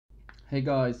Hey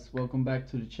guys, welcome back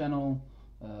to the channel.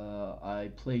 I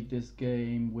played this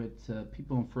game with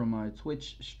people from my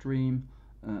Twitch stream,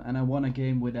 and I won a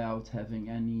game without having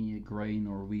any grain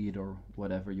or weed or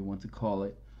whatever you want to call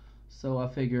it. So I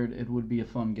figured it would be a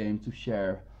fun game to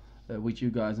share with you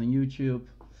guys on YouTube.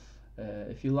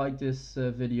 If you like this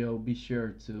video, be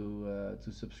sure to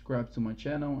subscribe to my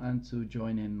channel and to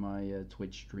join in my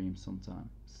Twitch stream sometime.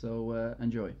 So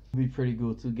enjoy. It'd be pretty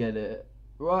good to get a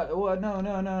what? No,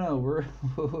 no, no, no. We're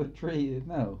three.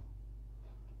 No.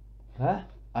 Huh?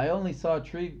 I only saw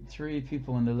three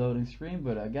people in the loading screen,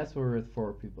 but I guess we're with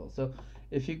 4 people. So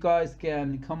if you guys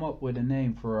can come up with a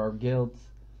name for our guild,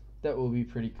 that will be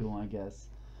pretty cool, I guess.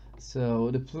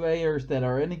 So the players that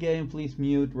are in the game, please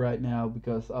mute right now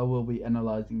because I will be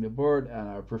analyzing the board, and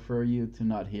I prefer you to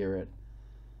not hear it.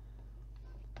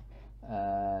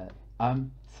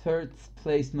 I'm third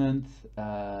placement.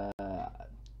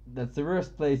 That's the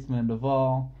worst placement of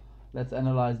all. Let's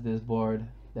analyze this board.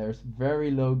 There's very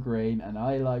low grain, and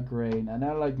I like grain, and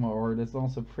I like my ore. That's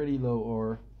also pretty low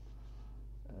ore.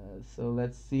 So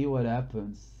let's see what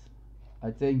happens.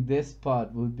 I think this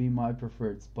spot would be my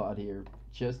preferred spot here,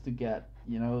 just to get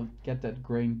that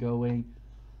grain going.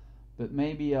 But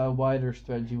maybe a wider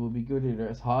strategy will be good.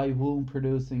 There's high wool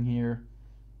producing here.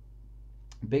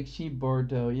 Big sheep board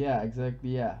though, yeah,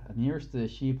 exactly, yeah. And here's the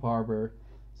sheep harbor.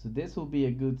 So this will be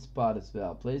a good spot as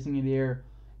well. Placing it here,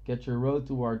 get your road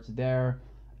towards there,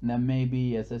 and then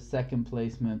maybe as a second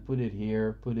placement, put it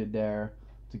here, put it there,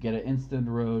 to get an instant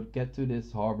road, get to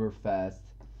this harbor fast.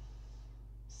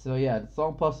 So yeah, it's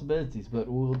all possibilities, but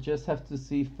we'll just have to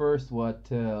see first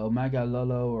what Omega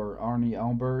Lolo, or Arnie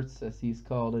Alberts, as he's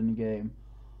called in the game,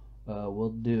 will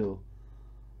do.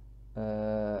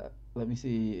 Let me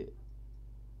see.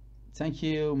 Thank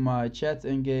you. My chat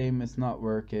in game is not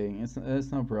working. It's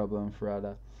no problem,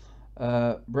 Frada.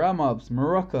 Bramobs,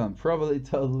 Moroccan, probably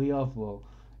totally awful.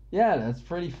 Yeah, that's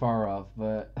pretty far off,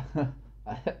 but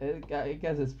I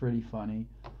guess it's pretty funny.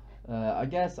 I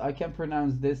guess I can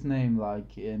pronounce this name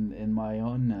like in my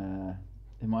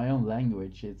own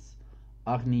language. It's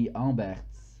Arnie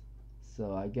Alberts.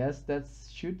 So I guess that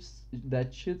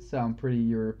should sound pretty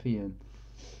European.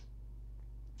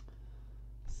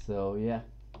 So yeah.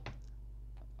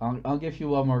 I'll give you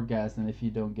one more guess, and if you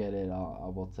don't get it, I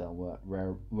will tell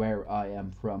where I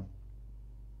am from.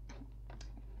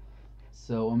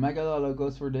 So Omega Lolo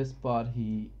goes for this spot.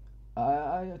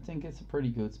 I think it's a pretty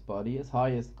good spot. He has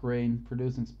highest grain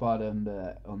producing spot on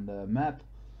the map.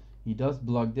 He does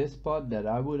block this spot that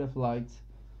I would have liked.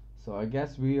 So I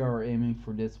guess we are aiming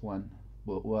for this one.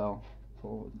 But well,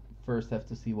 we'll first have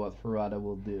to see what Ferrada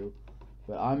will do.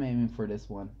 But I'm aiming for this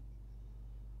one.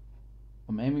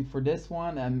 I'm aiming for this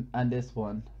one and this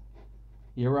one.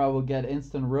 Here I will get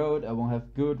instant road. I will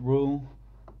have good rule.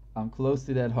 I'm close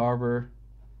to that harbor.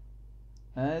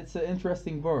 And it's an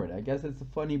interesting board. I guess it's a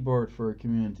funny board for a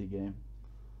community game.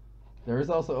 There is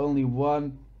also only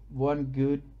one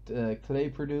good clay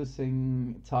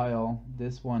producing tile.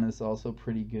 This one is also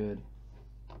pretty good.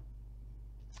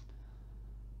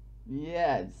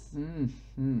 Yeah, it's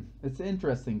an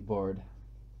interesting board.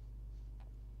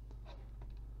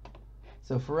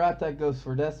 So Ferrata goes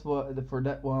for this one. For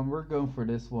that one, we're going for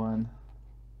this one.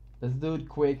 Let's do it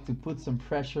quick to put some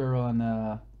pressure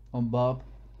on Bob,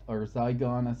 or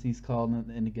Zygon as he's called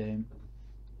in the game.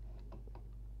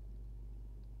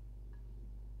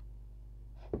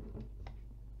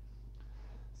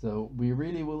 So we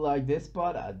really would like this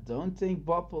spot. I don't think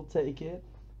Bob will take it.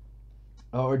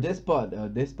 Or this spot.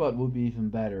 This spot would be even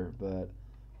better, but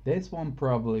this one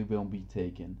probably won't be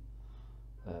taken.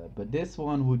 But this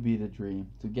one would be the dream.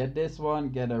 To get this one,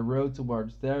 get a road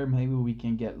towards there. Maybe we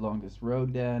can get longest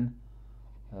road then.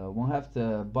 We'll have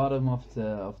the bottom of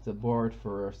the board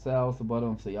for ourselves, the bottom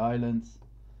of the islands.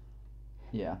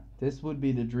 Yeah, this would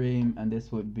be the dream, and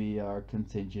this would be our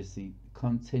contingency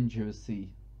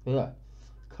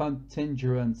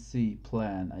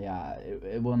plan. Yeah,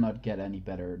 it will not get any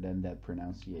better than that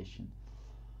pronunciation.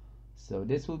 So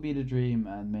this will be the dream,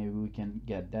 and maybe we can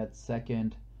get that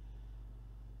second.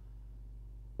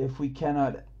 If we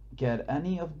cannot get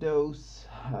any of those,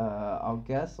 I'll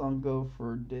guess I'll go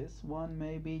for this one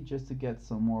maybe, just to get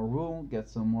some more wool, get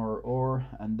some more ore,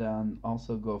 and then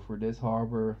also go for this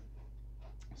harbor.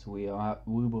 So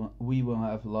we will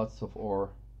have lots of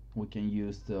ore. We can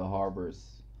use the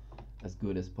harbors as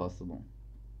good as possible.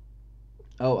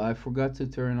 Oh, I forgot to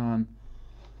turn on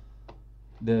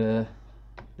the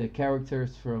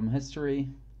characters from history.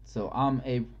 So I'm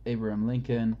Abraham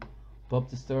Lincoln. Bob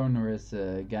the Stoner is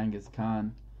Genghis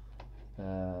Khan.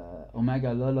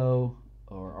 Omega Lolo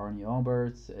or Arnie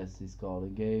Alberts, as he's called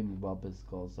in game. Bob is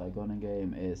called Saigon in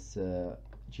game, is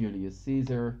Julius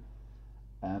Caesar.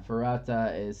 And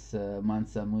Ferrata is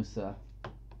Mansa Musa.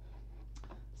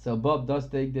 So Bob does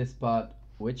take this spot,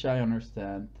 which I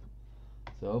understand.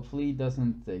 So hopefully he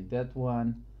doesn't take that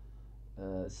one.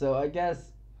 So I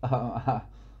guess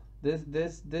this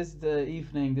the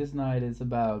evening, this night is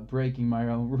about breaking my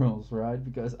own rules, right?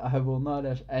 Because I will not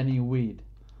have any weed.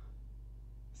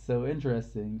 So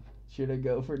interesting. Should I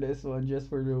go for this one just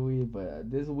for the weed?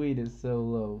 But this weed is so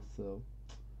low, so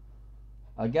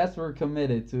I guess we're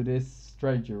committed to this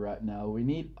strategy right now. We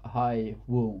need high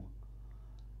wool.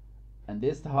 And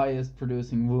this is the highest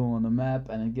producing wool on the map,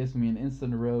 and it gives me an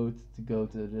instant road to go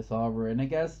to this harbor. And I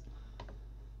guess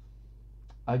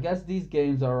these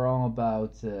games are all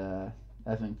about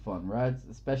having fun, right?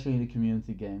 Especially in the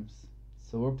community games.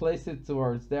 So we'll place it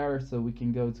towards there, so we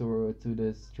can go to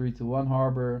this 3-1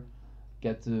 harbor,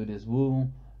 get to this wool.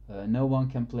 No one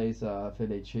can place a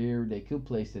village here. They could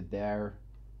place it there,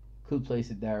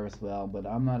 as well, but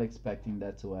I'm not expecting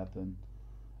that to happen.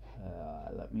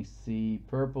 Let me see.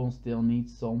 Purple still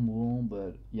needs some wool,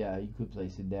 but yeah, he could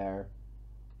place it there.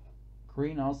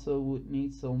 Green also would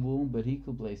need some wool, but he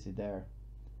could place it there.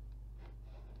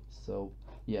 So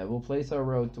yeah, we'll place our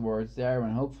road towards there,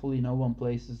 and hopefully no one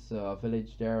places a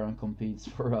village there and competes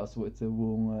for us with the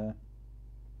wool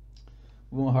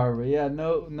harbor. Yeah,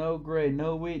 no grain,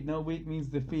 no wheat. No wheat means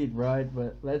defeat, right?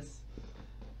 But let's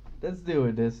do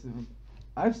it.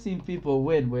 I've seen people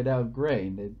win without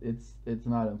grain. It's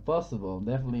not impossible.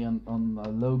 Definitely on a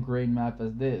low grain map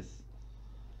as this.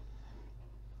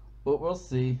 But we'll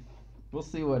see. We'll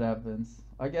see what happens.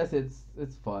 I guess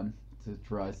it's fun to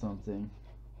try something.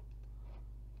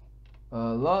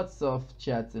 Lots of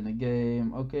chats in the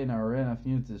game. Okay, now we're in. I've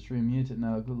muted the stream. Muted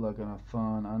now. Good luck and have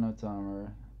fun. I know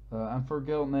timer. And for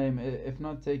guild name, if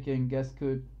not taken, guess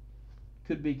could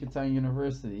be Catan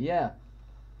University. Yeah.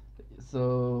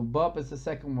 So Bob is the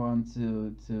second one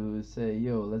to say,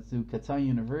 yo, let's do Catan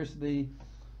University.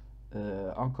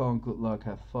 I'm calling good luck,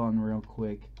 have fun real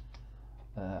quick.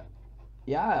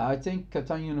 Yeah, I think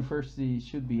Catan University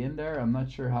should be in there. I'm not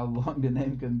sure how long the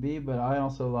name can be, but I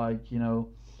also like,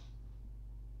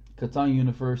 Catan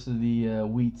University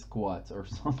Wheat Squad or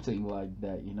something like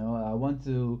that. I want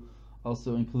to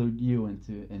also include you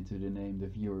into the name, the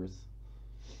viewers.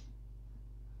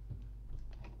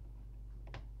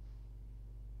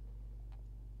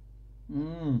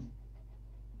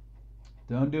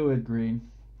 Don't do it, Green.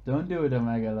 Don't do it,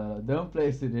 Omega. Don't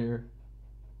place it here.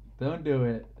 Don't do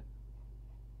it.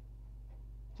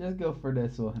 Just go for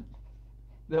this one.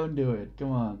 Don't do it.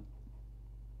 Come on.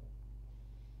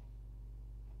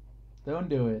 Don't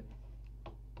do it.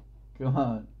 Come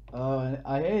on. Oh,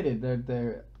 I hate it that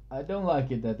there. I don't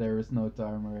like it that there is no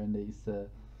timer in these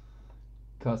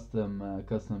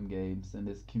custom games and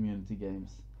these community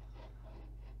games.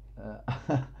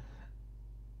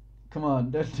 Come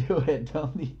on, don't do it.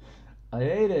 I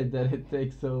hate it that it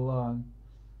takes so long.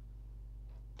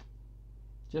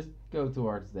 Just go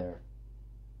towards there.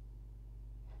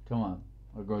 Come on.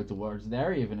 Or go towards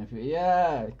there even if you...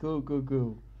 Yeah,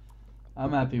 cool.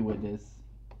 I'm happy with this.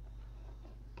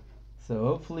 So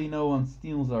hopefully no one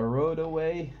steals our road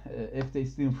away. If they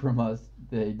steal from us,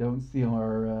 they don't steal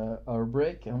our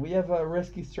brick. And we have a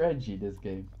risky strategy this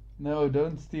game. No,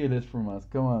 don't steal this from us.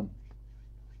 Come on.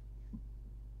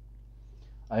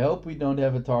 I hope we don't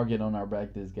have a target on our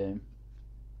back this game.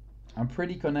 I'm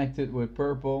pretty connected with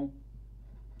purple.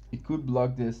 He could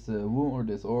block this wool or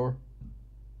this ore.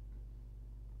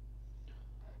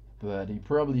 But he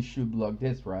probably should block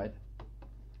this, right?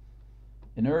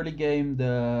 In early game,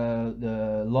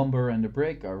 the lumber and the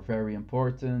brick are very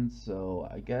important, so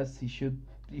I guess he should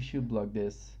block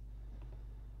this.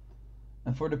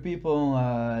 And for the people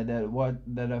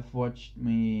that have watched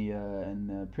me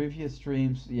in previous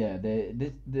streams, yeah,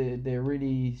 they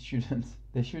really shouldn't.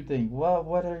 They should think, well,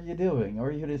 what are you doing?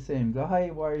 Are you the same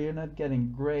guy? Why are you not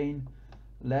getting grain?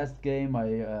 Last game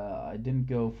I didn't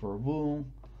go for wool.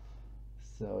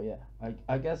 So yeah,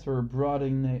 I guess we're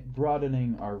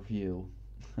broadening our view.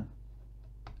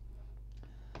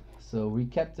 So we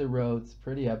kept the roads,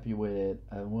 pretty happy with it.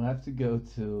 We'll have to go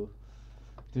to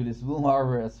this wool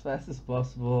harbor as fast as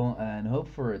possible and hope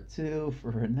for a 2,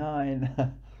 for a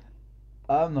 9.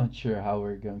 I'm not sure how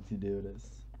we're going to do this.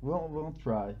 We'll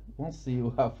try. We'll see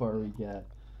how far we get.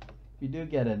 We do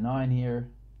get a 9 here.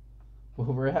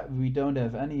 Well, we don't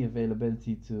have any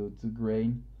availability to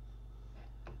grain.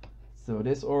 So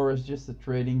this ore is just a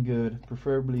trading good,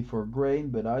 preferably for grain,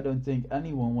 but I don't think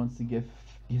anyone wants to give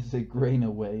the grain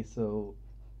away, so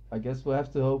I guess we'll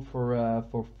have to hope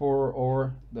for 4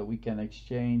 ore that we can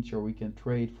exchange, or we can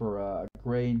trade for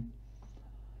grain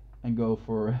and go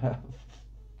for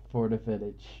for the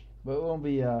village. But it won't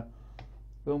be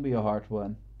a hard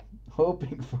one.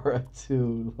 Hoping for a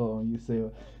too long. You say,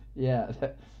 yeah,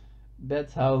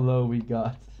 that's how low we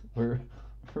got. We're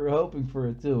we're hoping for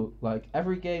a two. Like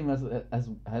every game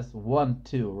has one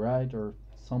two, right? Or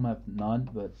some have none,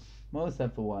 but most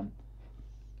have a one.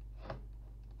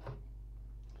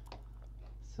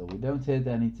 So we don't hit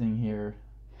anything here.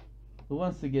 Who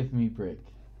wants to give me brick?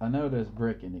 I know there's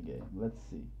brick in the game. Let's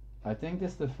see. I think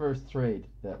this is the first trade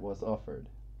that was offered.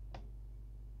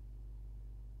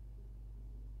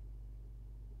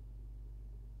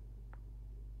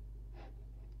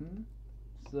 Hmm?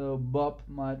 So Bob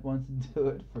might want to do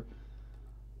it for.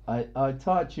 I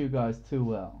taught you guys too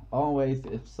well. Always,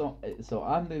 if so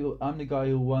I'm the guy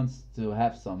who wants to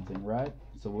have something, right?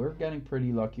 So we're getting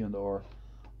pretty lucky on the ore.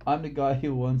 I'm the guy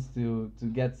who wants to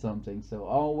get something. So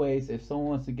always, if someone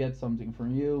wants to get something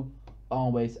from you,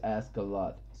 always ask a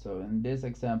lot. So in this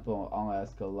example, I'll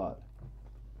ask a lot.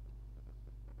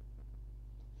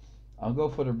 I'll go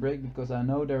for the brick because I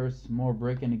know there's more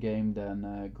brick in the game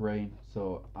than grain.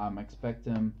 So I expect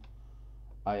them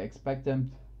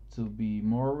to be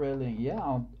more willing.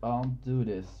 Yeah, I'll do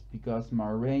this because my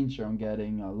range on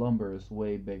getting lumber is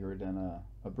way bigger than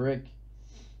a brick.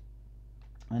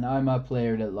 And I'm a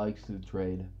player that likes to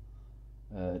trade,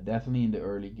 definitely in the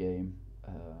early game.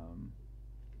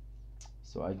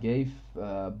 So I gave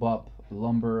Bob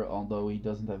lumber, although he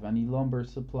doesn't have any lumber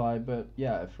supply. But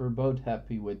yeah, if we're both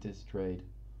happy with this trade,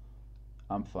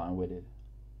 I'm fine with it.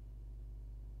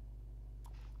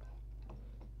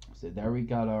 So there we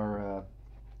got our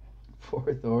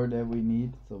fourth ore that we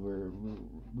need. So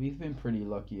we've been pretty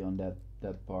lucky on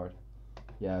that part.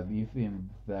 Yeah, we've been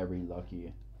very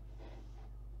lucky.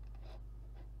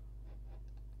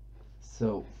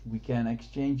 So we can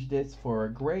exchange this for a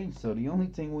grain. So the only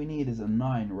thing we need is a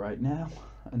 9 right now,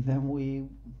 and then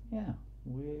yeah,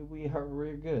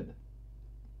 we're good.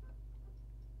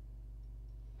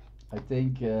 I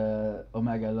think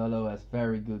Omega Lolo has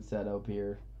very good setup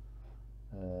here.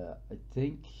 I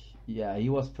think, yeah, he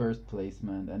was first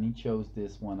placement and he chose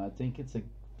this one. I think it's a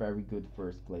very good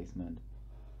first placement.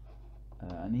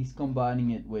 And he's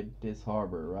combining it with this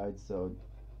harbor, right? So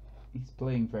he's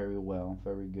playing very well,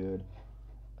 very good.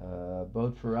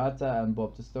 Both Ferrata and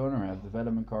Bob the Stoner have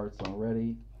development cards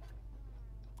already.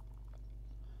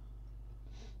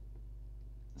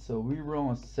 So we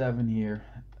roll a 7 here.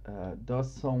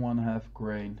 Does someone have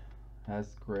grain? Has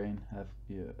grain? Have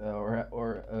yeah,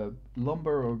 or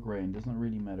lumber or grain? Doesn't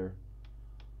really matter.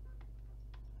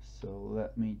 So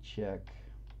let me check.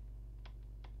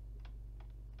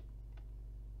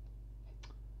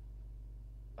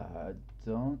 I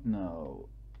don't know.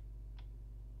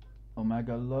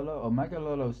 Omega Lolo. Omega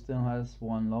Lolo still has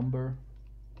 1 lumber.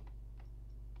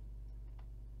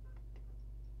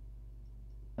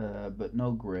 But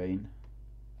no grain.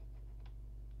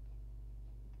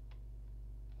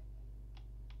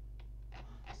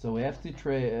 So we have to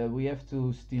trade. We have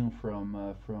to steal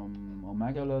from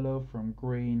Omega Lolo, from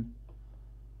green.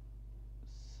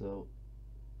 So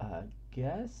I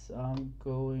guess I'm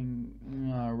going.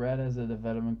 Red has a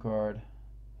development card.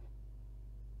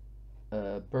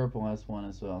 Purple has 1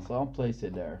 as well, so I'll place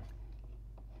it there.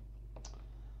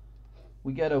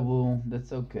 We get a wool.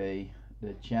 That's okay.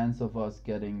 The chance of us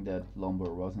getting that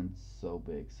lumber wasn't so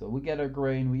big. So we get our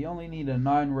grain. We only need a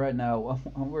 9 right now.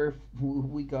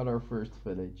 We got our first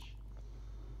village.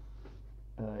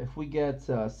 If we get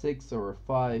 6 or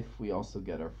 5, we also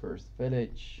get our first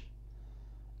village.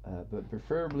 But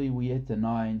preferably we hit the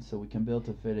 9 so we can build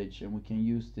a village and we can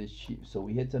use this sheep. So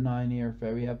we hit the 9 here.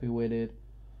 Very happy with it.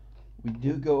 We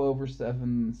do go over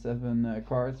seven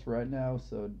cards right now,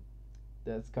 so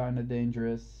that's kind of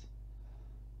dangerous.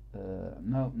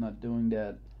 No, not doing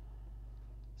that.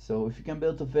 So if you can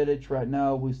build a village right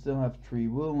now, we still have 3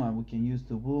 wool, and we can use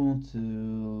the wool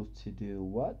to do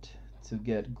what? To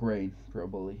get grain,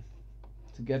 probably.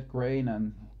 To get grain,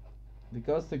 and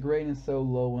because the grain is so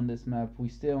low on this map, we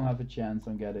still have a chance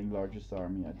on getting largest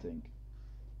army, I think.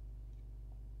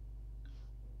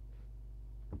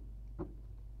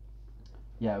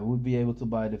 Yeah, we would be able to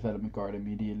buy a development card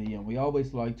immediately, and we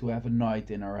always like to have a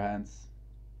knight in our hands.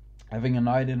 Having a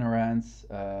knight in our hands,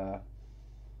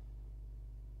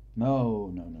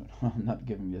 no, I'm not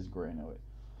giving this grain away.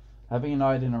 Having a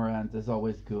knight in our hand is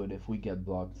always good if we get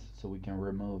blocked, so we can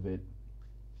remove it.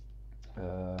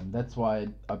 That's why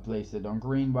I place it on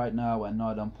green right now and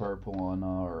not on purple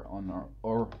or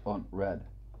on red.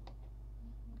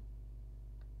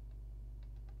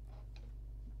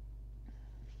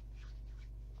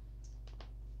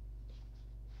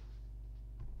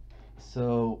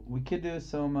 So we could do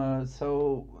some.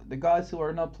 So the guys who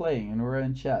are not playing and who are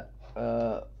in chat,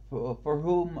 for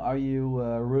whom are you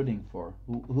rooting for?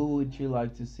 Who would you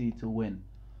like to see to win?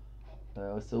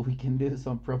 So we can do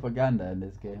some propaganda in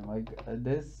this game. Like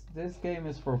this game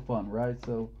is for fun, right?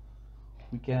 So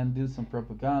we can do some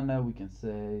propaganda. We can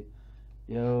say,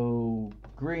 yo,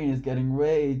 Green is getting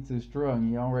way too strong.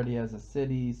 He already has a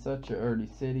city, such an early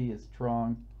city, is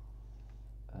strong.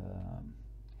 Um,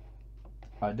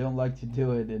 I don't like to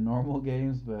do it in normal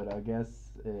games, but I guess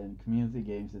in community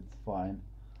games it's fine.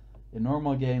 In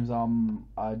normal games,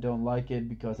 I don't like it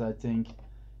because I think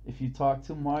if you talk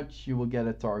too much, you will get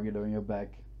a target on your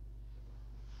back.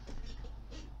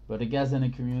 But I guess in a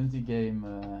community game,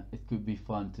 it could be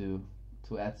fun to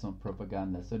add some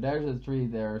propaganda. So there's a tree.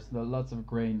 There's lots of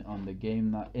grain on the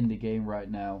game, not in the game right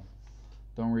now.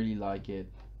 Don't really like it,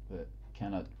 but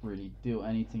cannot really do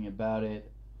anything about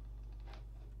it.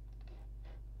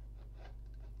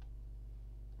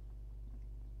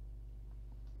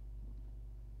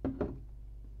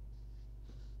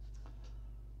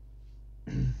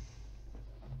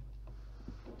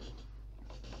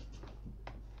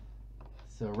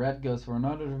 So red goes for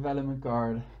another development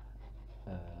card.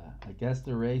 I guess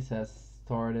the race has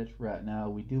started right now.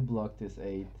 We do block this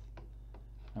 8.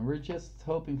 And we're just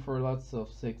hoping for lots of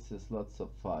 6s, lots of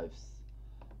 5s.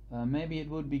 Maybe it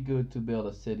would be good to build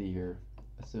a city here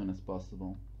as soon as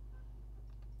possible.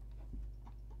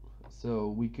 So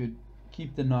we could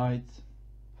keep the knight,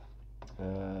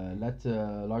 let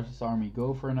the largest army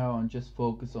go for now, and just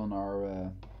focus on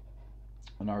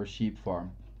our sheep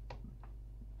farm.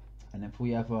 And if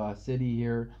we have a city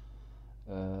here,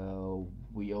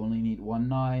 we only need 1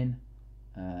 9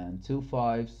 and 2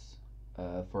 5s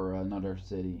for another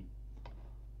city.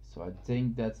 So I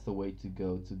think that's the way to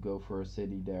go for a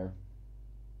city there.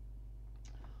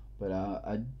 But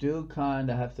I do kind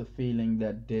of have the feeling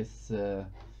that this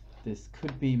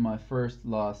could be my first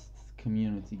lost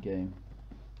community game.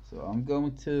 So I'm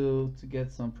going to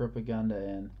get some propaganda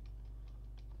in.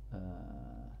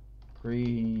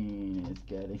 Green is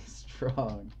getting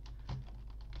strong.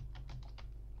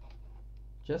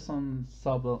 Just some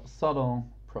subtle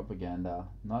propaganda,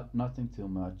 nothing too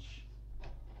much.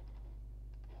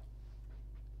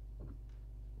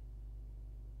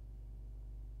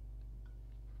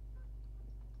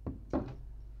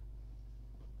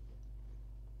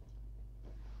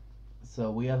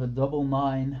 So we have a double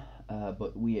 9,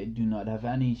 but we do not have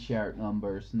any shared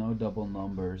numbers, no double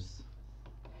numbers.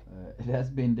 It has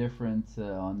been different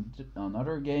on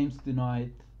other games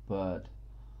tonight, but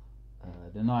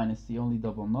the 9 is the only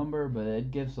double number, but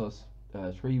it gives us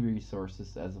 3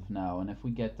 resources as of now. And if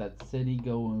we get that city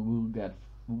going,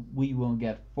 we will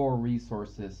get 4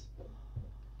 resources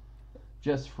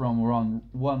just from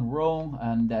one roll,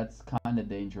 and that's kind of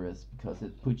dangerous because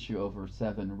it puts you over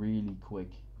 7 really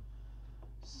quick.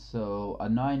 So a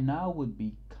 9 now would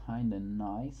be kind of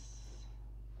nice,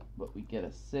 but we get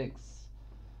a 6.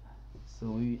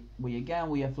 So we again,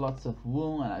 we have lots of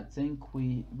wool, and I think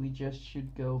we just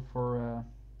should go for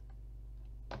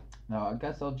now I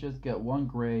guess I'll just get 1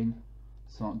 grain,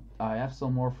 so I have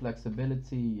some more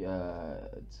flexibility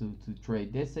to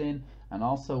trade this in. And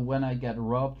also when I get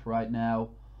robbed right now,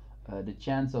 the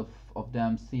chance of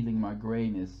them stealing my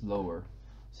grain is lower.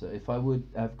 So if I would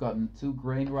have gotten 2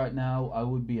 grain right now, I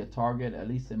would be a target, at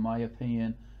least in my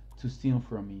opinion, to steal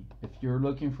from me. If you're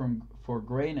looking for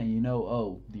grain and you know,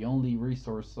 oh, the only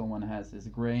resource someone has is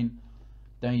grain,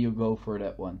 then you go for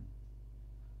that one.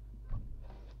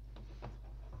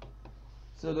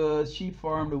 So the sheep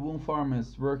farm, the wool farm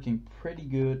is working pretty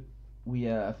good. We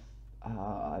have,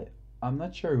 I'm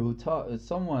not sure who taught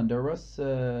someone. There was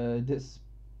this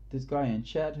guy in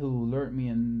chat who learned me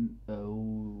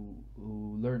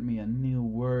who learned me a new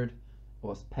word. It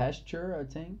was pasture, I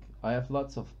think. I have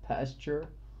lots of pasture,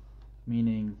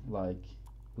 meaning like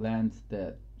land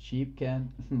that sheep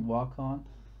can walk on.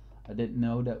 I didn't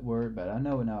know that word, but I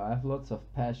know it now. I have lots of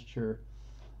pasture,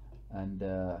 and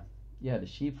yeah, the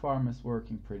sheep farm is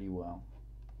working pretty well.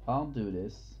 I'll do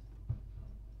this.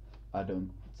 I don't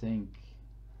think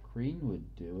green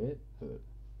would do it, but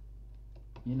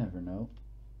you never know.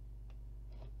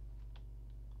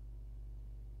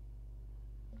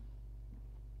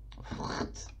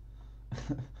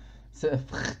 So,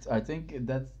 I think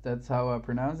that's how I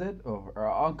pronounce it. Or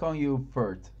I'll call you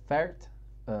Fert.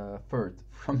 Fert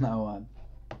from now on.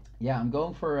 Yeah, I'm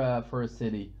going for a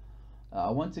city. I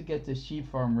want to get the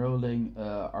sheep farm rolling.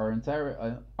 Our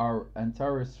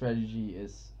entire strategy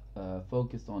is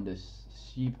focused on this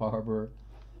sheep harbor.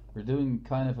 We're doing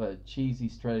kind of a cheesy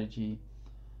strategy,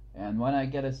 and when I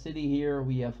get a city here,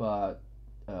 we have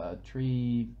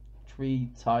three 3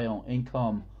 tile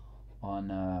income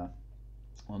on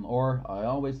ore. I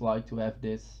always like to have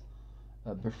this.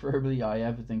 Preferably, I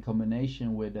have it in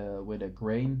combination with a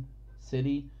grain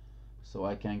city, so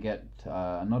I can get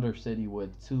another city with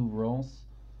 2 rolls.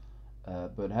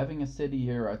 But having a city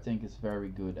here, I think, is very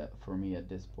good for me at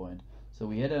this point. So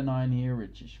we hit a 9 here,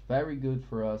 which is very good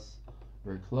for us.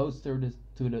 We're close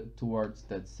towards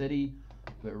that city,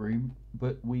 but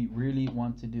we really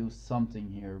want to do something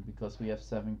here because we have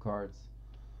 7 cards.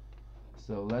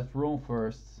 So let's roll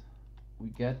first. We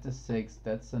get the 6.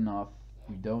 That's enough.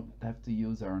 We don't have to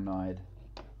use our knight.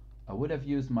 I would have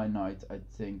used my knight, I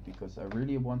think, because I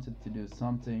really wanted to do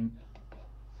something.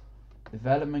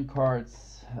 Development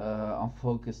cards I'm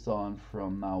focused on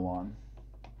from now on.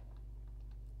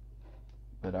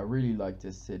 But I really like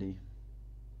this city.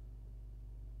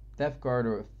 Death guard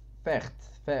or Vecht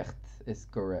is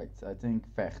correct. I think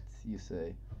Vecht, you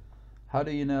say. How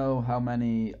do you know how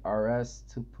many RS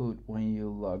to put when you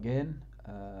log in?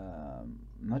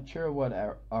 Not sure what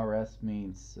RS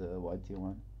means,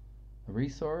 YT1. A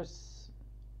resource?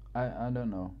 I don't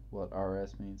know what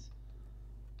RS means.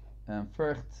 And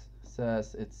Vecht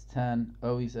says it's 10.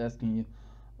 Oh, he's asking you,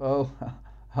 oh,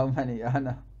 how many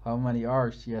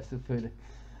R's you have to put it.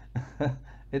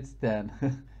 It's 10.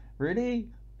 Really?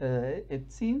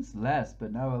 It seems less,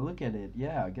 but now I look at it,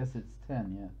 yeah, I guess it's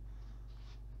 10, yeah.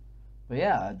 But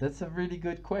yeah, that's a really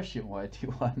good question,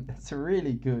 YT1. That's a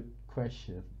really good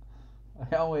question.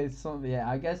 I always, yeah,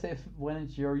 I guess if when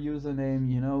it's your username,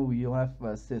 you know, you'll have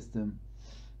a system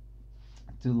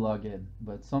to log in.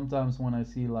 But sometimes when I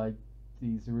see like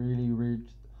these really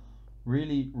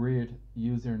weird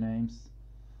usernames,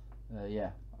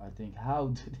 yeah, I think, how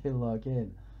do they log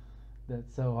in?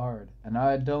 That's so hard, and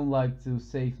I don't like to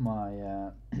save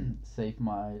my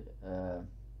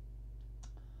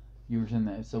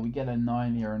username. So we get a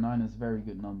 9 here. A 9 is a very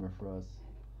good number for us,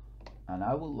 and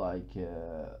I would like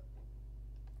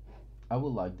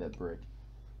that brick.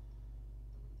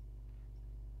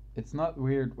 It's not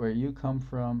weird where you come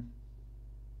from.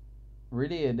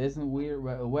 Really, it isn't weird.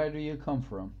 Where do you come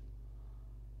from?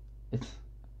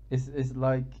 It's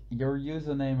like your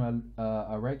username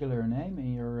a regular name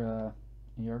in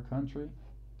your country?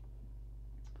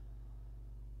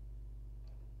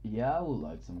 Yeah, I would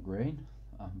like some grain.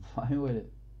 I'm fine with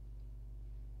it.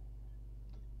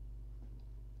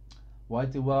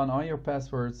 Y21, all your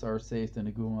passwords are saved in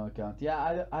the Google account.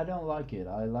 Yeah, I don't like it.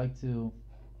 I like to.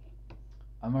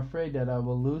 I'm afraid that I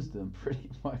will lose them pretty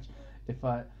much if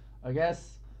I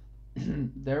guess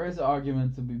there is an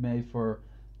argument to be made for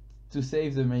to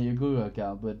save them in your Google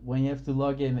account, but when you have to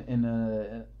log in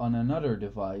on another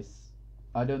device,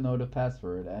 I don't know the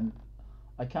password, and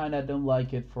I kind of don't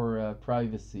like it for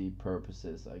privacy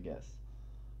purposes, I guess.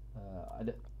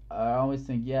 I always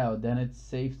think, yeah, then it's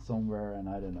saved somewhere, and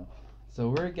I don't know. So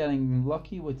we're getting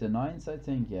lucky with the 9s, I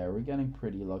think. Yeah, we're getting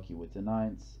pretty lucky with the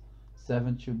 9s.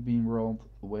 7 should be rolled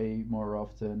way more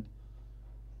often.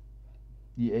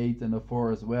 The 8 and the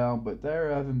 4 as well, but there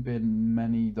haven't been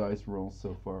many dice rolls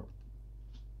so far.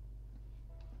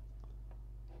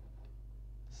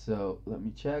 So let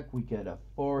me check. We get a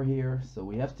 4 here, so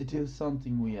we have to do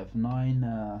something. We have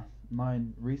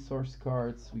 9 resource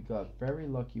cards. We got very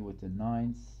lucky with the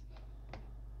 9s.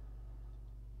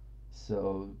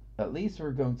 So at least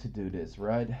we're going to do this,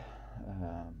 right?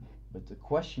 But the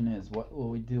question is, what will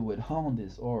we do with all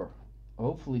this ore?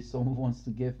 Hopefully someone wants to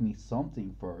give me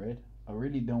something for it. I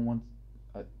really don't want,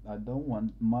 I don't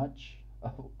want much.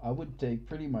 I would take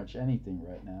pretty much anything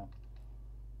right now.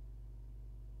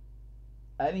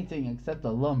 Anything except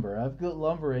the lumber. I have good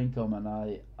lumber income, and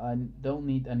I don't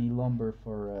need any lumber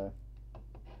for.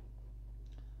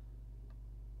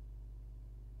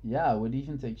 Yeah, I would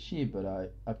even take sheep, but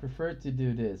I prefer to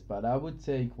do this. But I would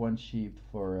take 1 sheep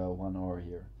for 1 ore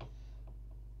here.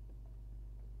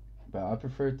 But I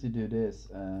prefer to do this,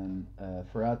 and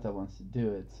Ferrata wants to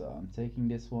do it, so I'm taking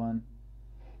this one.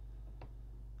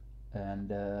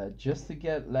 And just to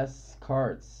get less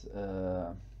cards,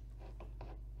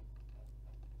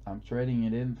 I'm trading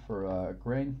it in for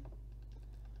grain.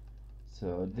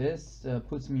 So this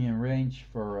puts me in range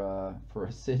for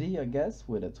a city, I guess,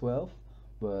 with a 12.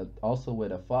 But also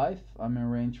with a 5, I'm in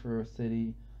range for a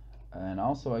city. And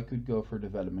also I could go for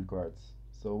development cards.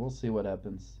 So we'll see what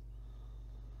happens.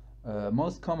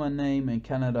 Most common name in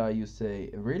Canada, you say,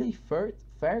 really? Fert?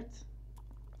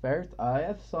 I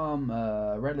have some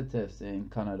relatives in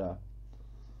Canada.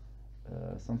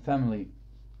 Some family.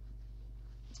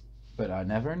 But I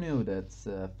never knew that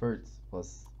Fert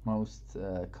was most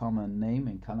common name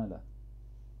in Canada.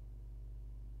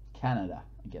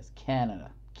 I guess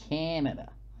Canada.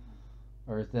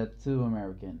 Or is that too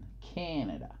American?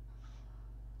 Canada.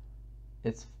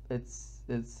 It's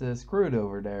screwed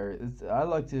over there. I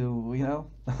like to,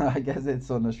 I guess it's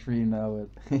on the stream now.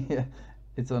 But yeah,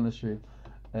 it's on the stream.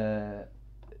 Uh,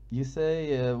 you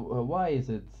say why is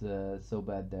it so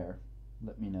bad there?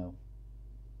 Let me know.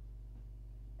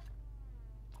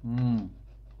 Hmm.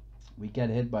 We get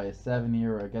hit by a 7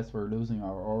 here. I guess we're losing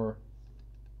our ore.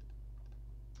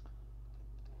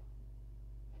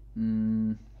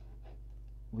 Hmm.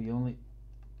 We only.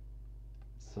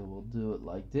 So we'll do it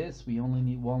like this. We only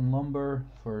need one lumber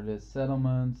for the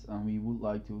settlement, and we would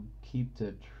like to keep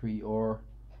the 3 ore,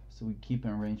 so we keep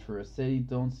in range for a city.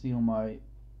 Don't steal my.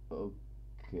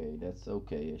 Okay, that's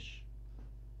okay-ish.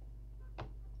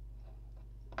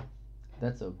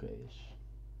 That's okay-ish.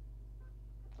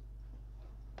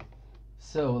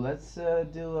 So let's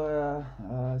do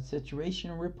a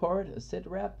situation report, a sit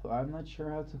rep. I'm not sure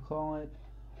how to call it.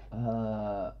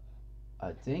 Uh,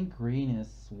 I think green is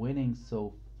winning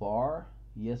so far.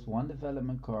 He has one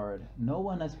development card. No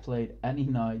one has played any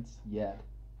knights yet.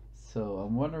 So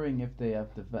I'm wondering if they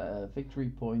have the victory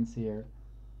points here.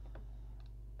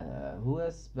 Who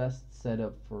has best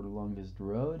setup for the longest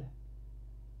road?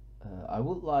 I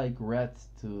would like red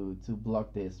to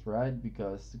block this, right?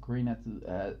 Because green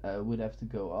would have to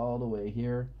go all the way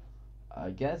here. I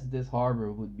guess this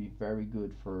harbor would be very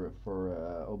good for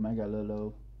Omega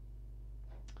Lolo.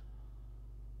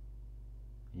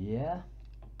 Yeah,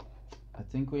 I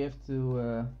think we have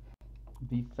to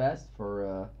be fast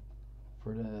for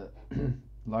the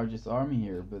largest army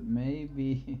here, but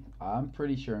maybe I'm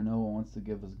pretty sure no one wants to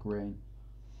give us grain.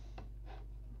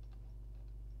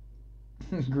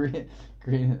 green,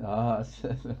 green. Ah,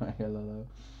 says Omega Lolo.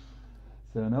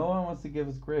 So no one wants to give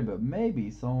us grain, but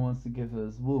maybe someone wants to give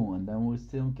us wool, and then we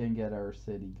still can get our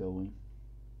city going.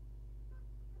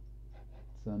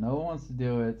 So no one wants to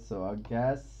do it, so I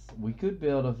guess we could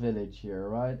build a village here,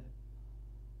 right?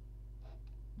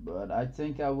 But I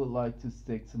think I would like to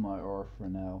stick to my ore for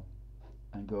now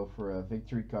and go for a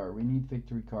victory card. We need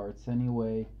victory cards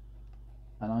anyway,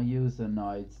 and I'll use the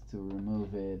knights to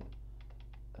remove it.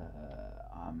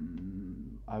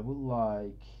 I would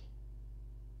like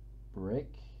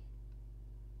brick,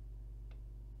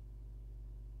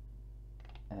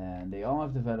 and they all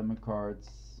have development cards.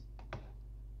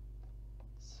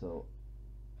 So,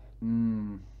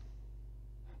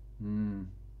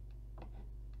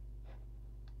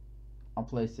 I'll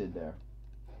place it there.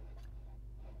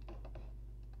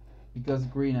 Because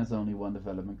green has only one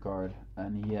development card,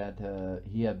 and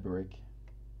he had brick.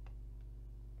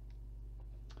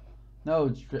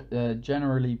 No, it's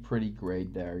generally pretty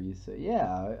great there. You say,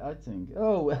 yeah, I think.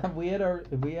 Oh, we had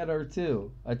our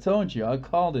two. I told you, I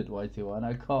called it Y2, and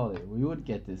I called it. We would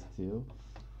get this two.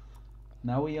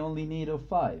 Now we only need a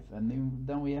 5, and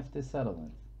then we have this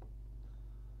settlement.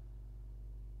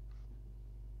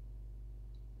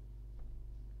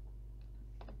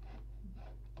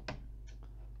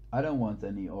 I don't want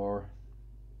any ore.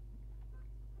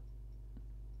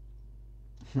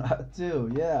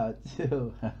 Two, yeah,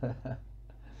 two.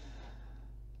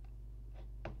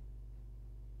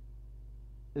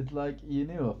 It's like you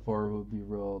knew a 4 would be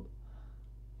rolled.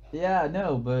 Yeah,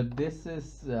 no, but this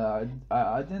is I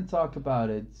didn't talk about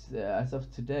it as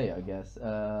of today, I guess.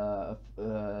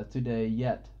 Today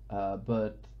yet.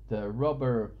 But the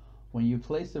rubber, when you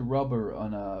place the rubber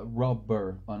on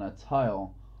a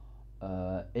tile,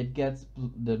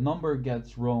 the number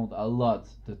gets rolled a lot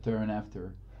the turn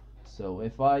after. So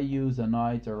if I use a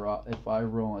knight or if I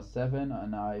roll a 7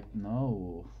 and I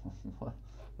no,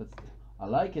 that's, I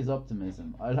like his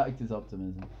optimism. I like his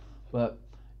optimism, but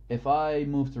if I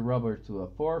move the rubber to a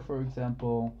 4, for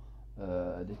example,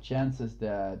 the chances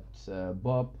that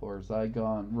Bob or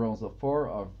Zygon rolls a 4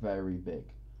 are very big,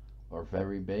 or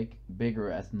very big,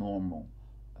 bigger as normal.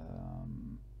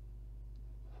 Um,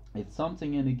 it's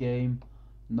something in the game.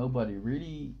 Nobody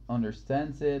really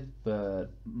understands it, but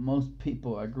most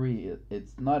people agree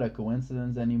it's not a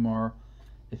coincidence anymore.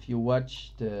 If you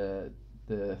watch the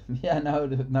yeah, now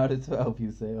the 12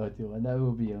 you say, oh, and that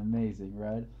would be amazing,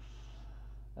 right?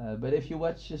 But if you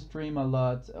watch the stream a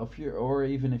lot, or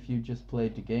even if you just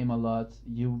played the game a lot,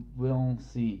 you will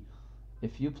see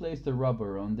if you place the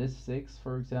rubber on this 6,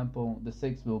 for example, the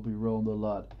 6 will be rolled a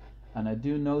lot. And I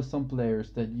do know some players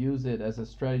that use it as a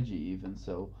strategy even.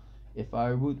 So if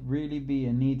I would really be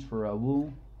in need for a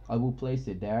wool, I will place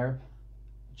it there,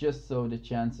 just so the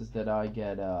chances that I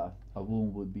get a wool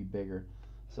would be bigger.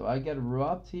 So I get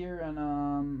robbed here, and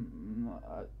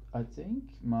I think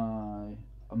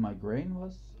my grain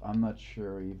was. I'm not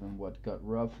sure even what got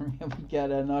robbed from me. We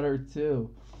get another 2.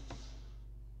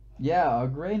 Yeah, our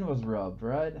grain was robbed,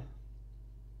 right?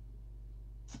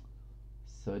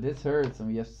 So this hurts, and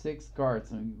we have 6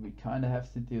 cards, and we kind of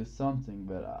have to do something,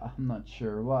 but I'm not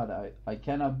sure what. I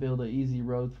cannot build an easy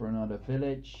road for another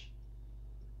village.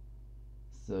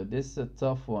 So this is a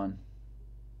tough one.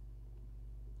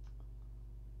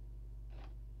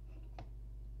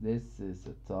 This is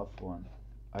a tough one.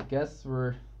 I guess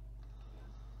we'll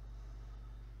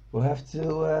have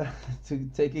to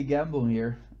take a gamble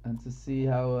here and to see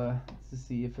how to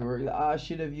see if it works. I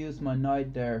should have used my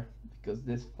knight there because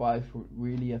this 5 would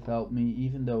really have helped me,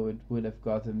 even though it would have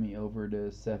gotten me over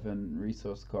the 7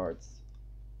 resource cards.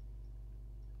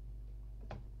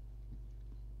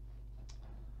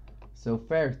 So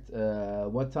Fert,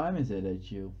 what time is it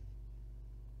at you?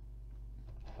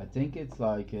 I think it's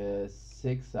like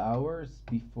 6 hours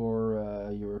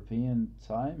before European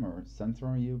time or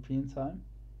Central European time.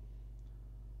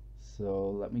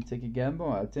 So let me take a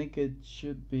gamble. I think it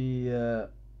should be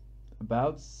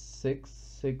about 6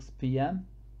 p.m.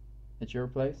 at your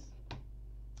place.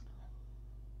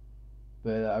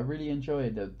 But I really enjoy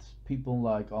it that people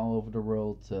like all over the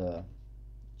world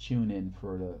tune in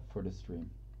for the stream.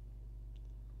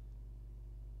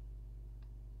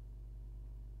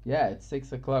 Yeah, it's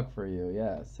 6 o'clock for you.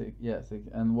 Yeah, six,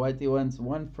 and Whitey wants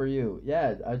 1 for you.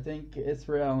 Yeah, I think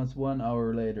Israel is 1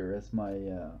 hour later as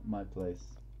my place.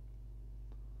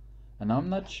 And I'm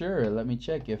not sure. Let me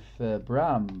check if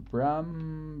Bram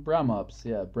ups.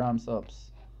 Yeah, Bram's ups.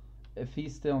 If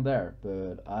he's still there,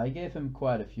 but I gave him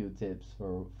quite a few tips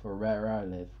for where I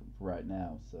live right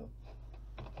now. So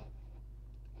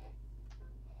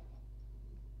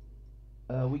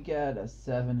we get a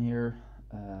 7 here.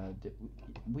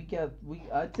 We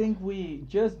I think we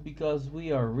just because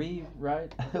we are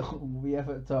right we have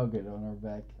a target on our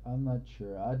back. I'm not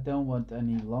sure. I don't want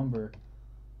any lumber.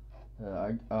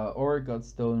 Or it got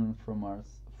stolen from us.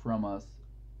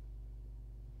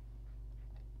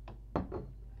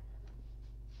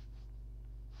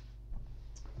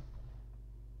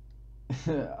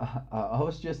 I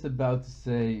was just about to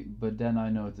say, but then I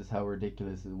noticed how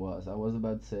ridiculous it was. I was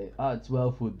about to say,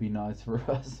 12 would be nice for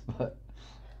us, but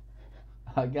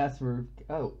I guess we're.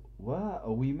 Oh, what?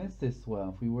 Oh, we missed this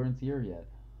 12. We weren't here yet.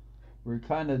 We're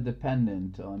kind of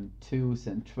dependent on 2s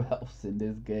and 12s in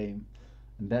this game,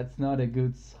 and that's not a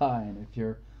good sign if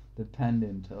you're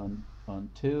dependent on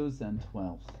 2s and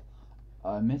 12s.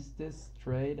 I missed this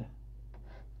trade.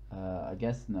 I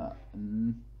guess not.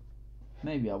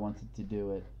 Maybe I wanted to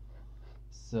do it.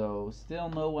 So still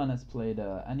no one has played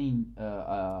any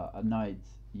a knight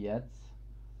yet.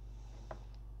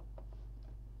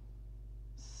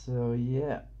 So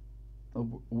yeah,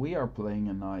 we are playing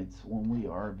a knight when we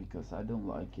are because I don't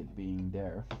like it being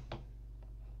there.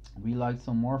 We like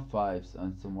some more 5s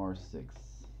and some more 6.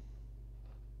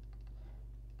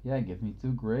 Yeah, give me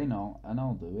 2 grain and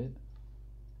I'll do it.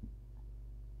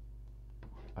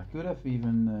 I could have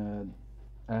even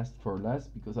asked for less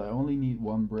because I only need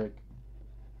 1 brick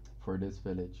for this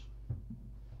village.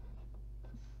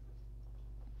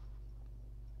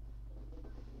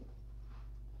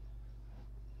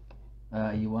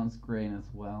 He wants grain as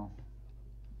well.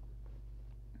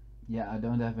 Yeah, I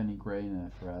don't have any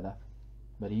grain, Ferrada.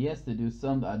 But he has to do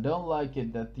something. I don't like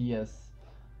it that he has...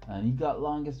 And he got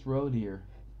longest road here.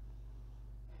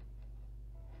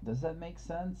 Does that make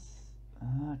sense?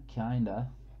 Kinda.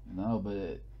 No,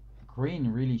 but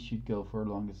green really should go for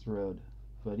longest road.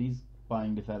 But he's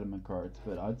buying development cards.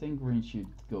 But I think green should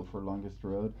go for longest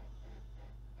road.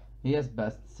 He has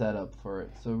best setup for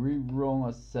it. So we roll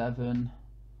a 7.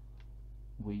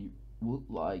 We would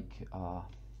like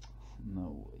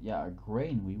no, yeah, a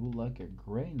grain. We would like a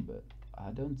grain, but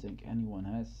I don't think anyone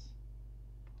has.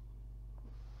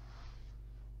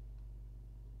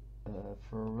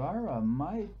 Ferrata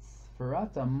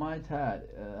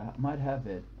might have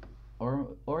it,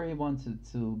 or he wanted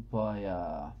to buy.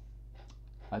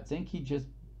 I think he just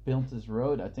built his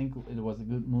road. I think it was a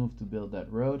good move to build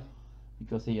that road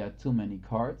because he had too many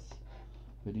cards.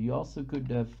 But he also could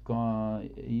have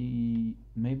gone.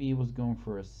 Maybe he was going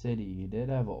for a city. He did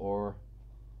have an ore.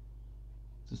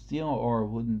 To steal an ore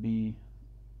wouldn't be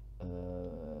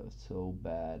so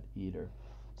bad either.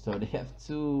 So they have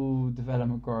 2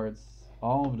 development cards,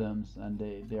 all of them, and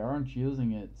they aren't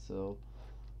using it. So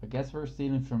I guess we're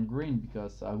stealing from green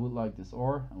because I would like this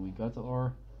ore, and we got the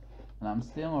ore. And I'm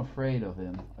still afraid of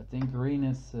him. I think green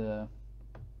is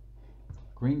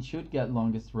green should get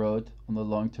longest road on the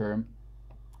long term.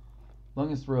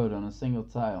 Longest road on a single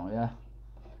tile, yeah.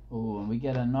 Oh, and we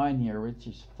get a 9 here, which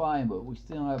is fine, but we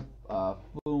still have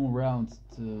full rounds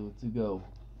to go.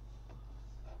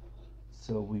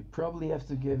 So we probably have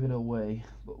to give it away,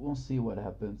 but we'll see what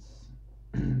happens.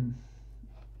 We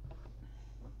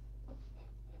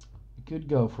could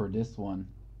go for this one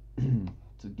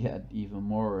to get even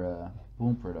more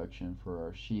boom production for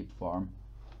our sheep farm,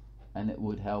 and it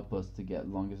would help us to get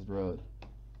longest road.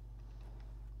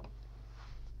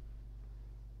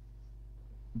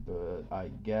 But I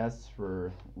guess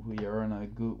we are in a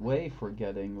good way for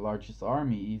getting largest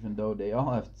army, even though they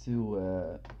all have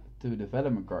two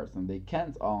development cards, and they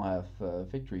can't all have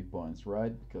victory points,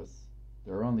 right? Because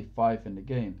there are only 5 in the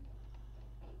game.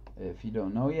 If you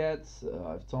don't know yet,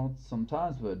 I've told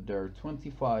sometimes, but there are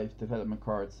 25 development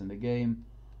cards in the game.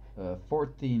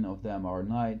 14 of them are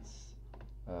knights,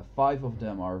 5 of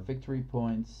them are victory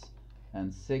points,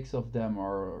 and 6 of them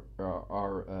are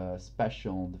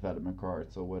special development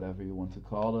cards, or whatever you want to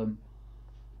call them.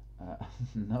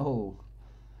 No,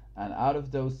 and out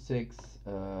of those 6,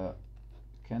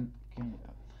 can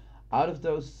out of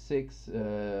those 6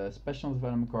 special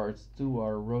development cards, 2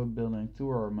 are road building, 2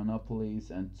 are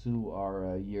monopolies, and 2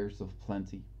 are years of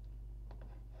plenty.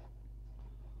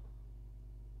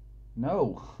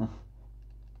 No,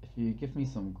 if you give me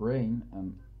some grain,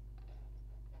 and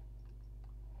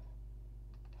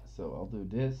so I'll do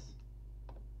this.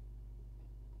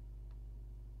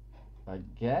 I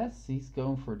guess he's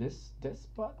going for this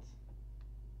spot,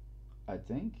 I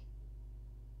think.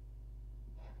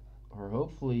 Or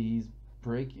hopefully he's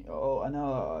breaking. Oh, I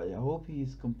know. I hope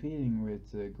he's competing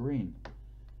with green.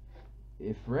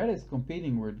 If red is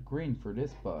competing with green for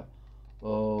this spot,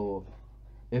 oh,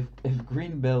 if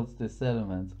green builds the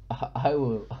settlement, I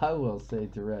will say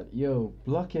to red, yo,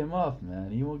 block him off,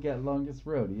 man. He will get longest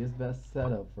road. He is best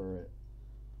set up for it.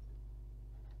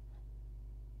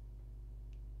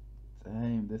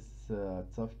 Damn, this is a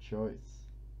tough choice.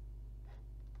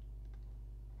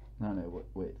 No,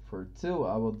 wait. For 2,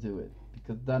 I will do it.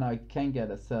 Because then I can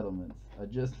get a settlement. I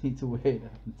just need to wait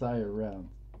an entire round.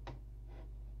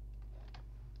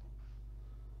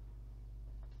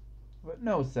 But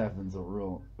no 7's a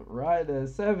rule, right?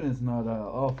 7 is not a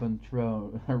often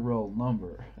rolled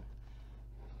number.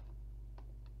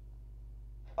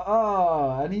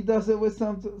 Oh, and he does it with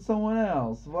someone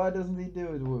else. Why doesn't he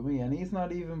do it with me? And he's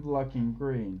not even blocking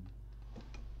green.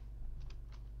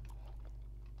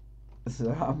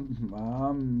 So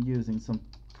I'm using some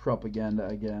propaganda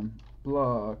again.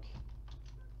 Block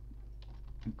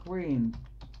green,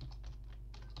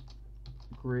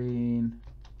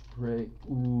 break.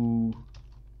 Ooh,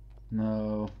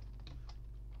 no,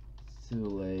 it's too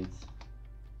late.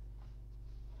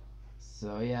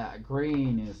 So yeah,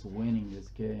 green is winning this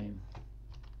game.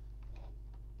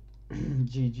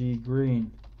 GG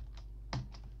green.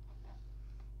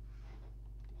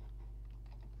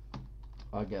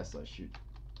 I guess I should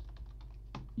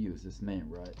use his name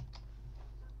right.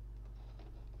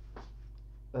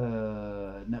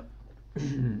 No.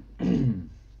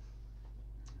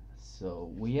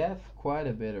 So we have quite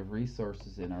a bit of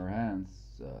resources in our hands,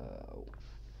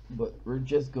 but we're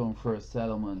just going for a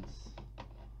settlement.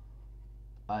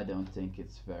 I don't think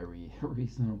it's very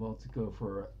reasonable to go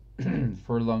for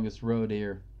for longest road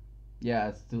here. Yeah,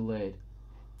 it's too late.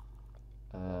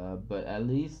 But at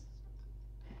least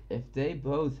if they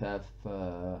both have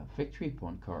victory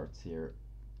point cards here,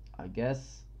 I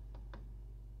guess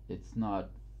it's not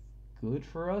good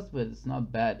for us, but it's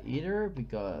not bad either,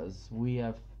 because we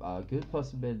have a good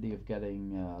possibility of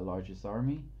getting largest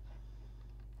army.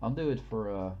 I'll do it for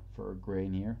a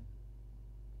grain here.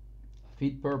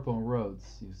 Feed purple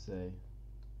roads, you say?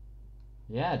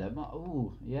 Yeah, that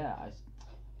ooh, yeah.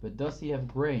 But does he have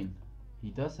grain? He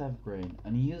does have grain,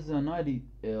 and he uses a 90.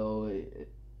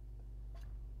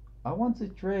 I want to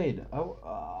trade.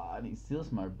 And he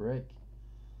steals my brick.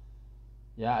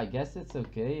 Yeah, I guess it's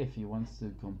okay if he wants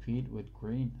to compete with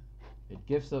green. It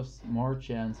gives us more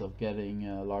chance of getting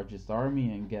largest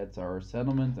army and get our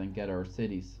settlement and get our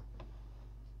cities.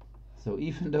 So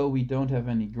even though we don't have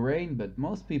any grain, but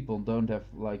most people don't have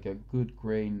like a good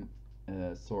grain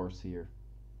source here.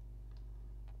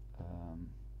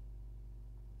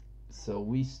 So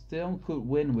we still could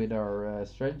win with our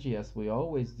strategy, as we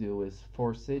always do, is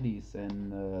 4 cities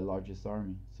and largest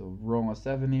army. So roll a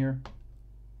 7 here.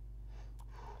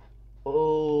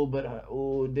 Oh, but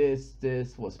oh, this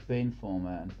was painful,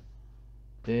 man.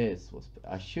 This was.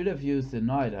 I should have used the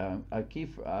knight. I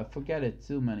forget it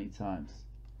too many times.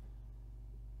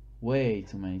 Way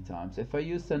too many times. If I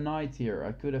used the knight here,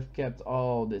 I could have kept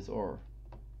all this ore,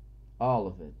 all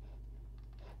of it.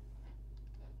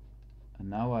 And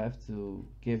now I have to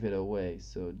give it away.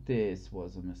 So this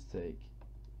was a mistake.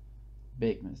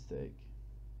 Big mistake.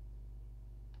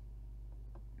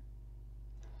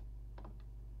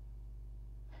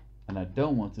 And I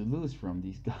don't want to lose from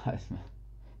these guys, man.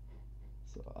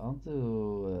 So I'll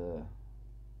do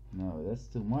No, that's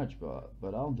too much,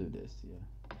 but I'll do this,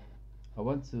 yeah. I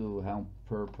want to help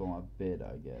purple a bit,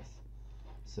 I guess.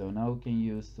 So now we can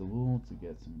use the wool to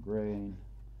get some grain.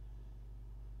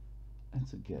 And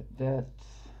to get that.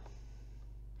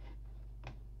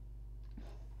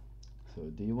 So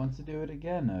do you want to do it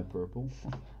again, purple?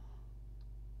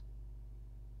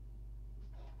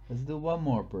 Let's do one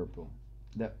more purple.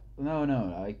 That no,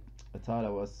 no. I thought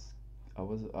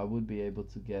I would be able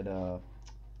to get a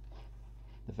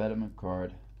development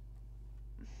card.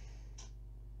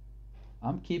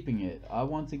 I'm keeping it. I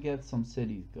want to get some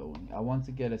cities going. I want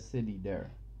to get a city there.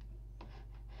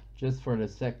 Just for the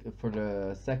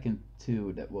second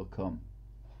two that will come.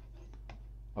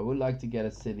 I would like to get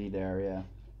a city there, yeah.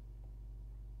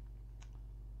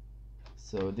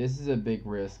 So this is a big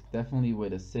risk, definitely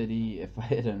with a city. If I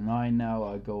hit a 9 now,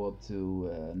 I go up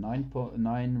to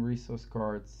 9 resource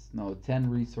cards. No, 10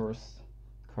 resource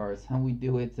cards, and we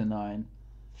do it to 9.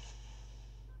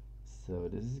 So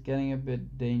this is getting a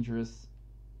bit dangerous.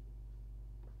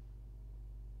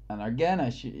 And again,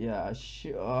 I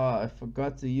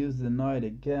forgot to use the knight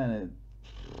again.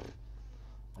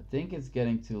 I think it's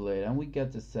getting too late, and we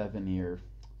get to 7 here.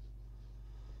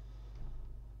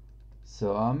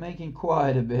 So I'm making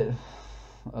quite a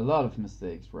lot of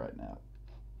mistakes right now.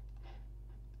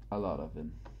 A lot of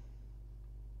them.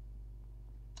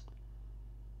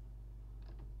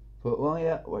 But well,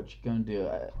 yeah, what you gonna do?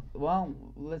 Well,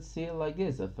 let's see it like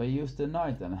this. If I use the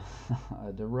knight, then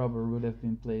the rubber would have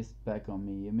been placed back on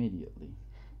me immediately.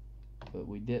 But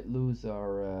we did lose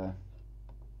our.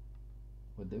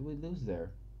 What did we lose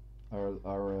there?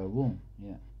 Our womb,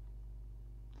 yeah.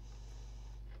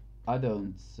 I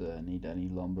don't need any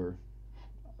lumber.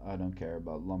 I don't care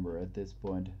about lumber at this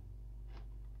point.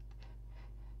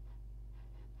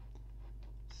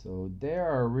 So they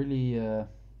are really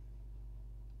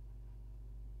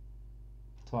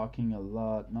talking a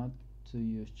lot. Not to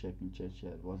use checking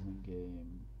chat. Wasn't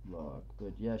game log,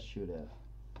 but yeah, should have.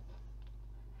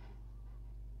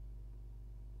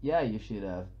 Yeah, you should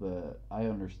have, but I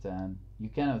understand. You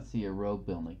cannot see a road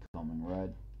building coming,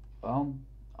 right?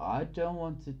 I don't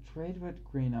want to trade with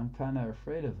green. I'm kind of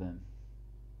afraid of him.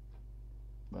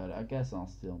 But I guess I'll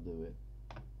still do it.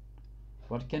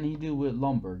 What can he do with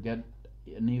lumber? Get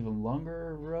an even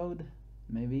longer road?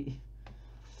 Maybe?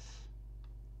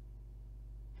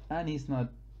 And he's not...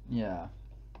 Yeah.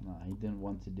 No, he didn't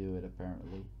want to do it,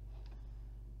 apparently.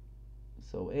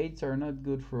 So 8s are not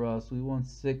good for us. We want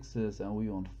 6s and we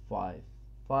want 5.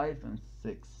 5 and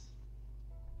 6.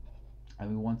 And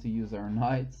we want to use our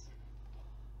knights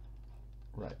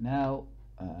right now.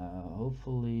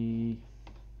 Hopefully...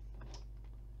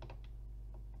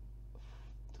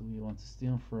 Do we want to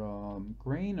steal from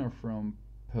green or from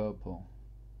purple?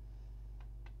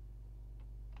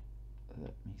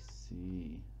 Let me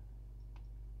see.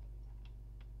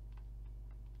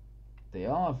 They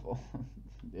all have...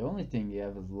 The only thing they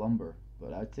have is lumber,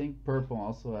 but I think purple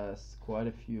also has quite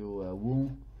a few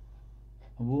wool.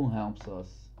 Wool helps us,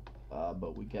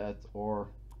 but we get ore.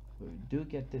 We do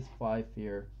get this 5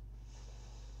 here.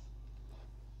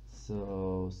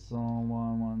 So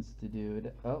someone wants to do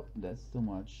it. Oh, that's too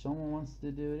much. Someone wants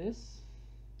to do this.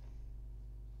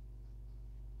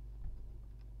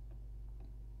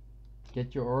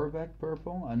 Get your ore back,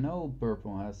 purple. I know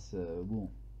purple has wool.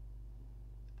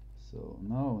 So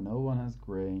no one has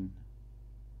grain.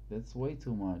 That's way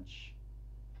too much.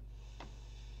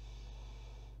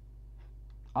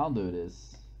 I'll do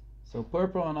this. So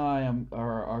purple and I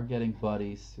are getting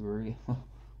buddies.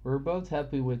 We're both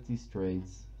happy with these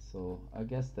trades. So I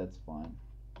guess that's fine.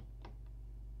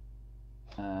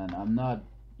 And I'm not,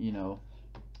 I'm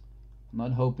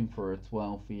not hoping for a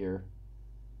 12 here.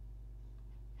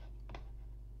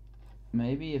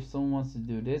 Maybe if someone wants to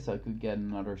do this, I could get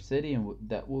another city, and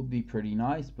that would be pretty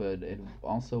nice. But it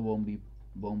also won't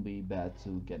be bad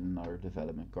to get another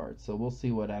development card. So we'll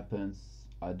see what happens.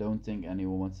 I don't think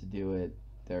anyone wants to do it.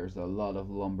 There's a lot of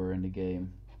lumber in the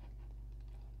game.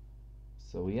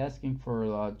 So we asking for a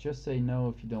lot. Just say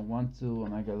no if you don't want to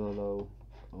on Agalolo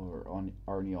or on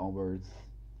Arnie Alberts.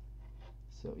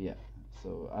 So yeah.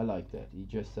 So I like that. He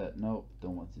just said no,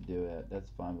 don't want to do it. That's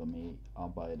fine with me. I'll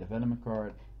buy a development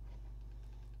card.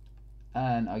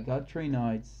 And I got 3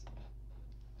 knights.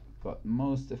 Got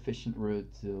most efficient route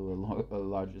to a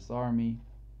largest army.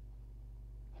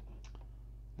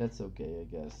 That's okay, I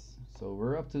guess. So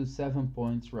we're up to 7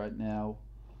 points right now.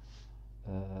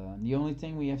 The only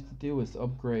thing we have to do is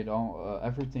upgrade all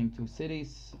everything to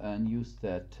cities and use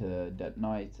that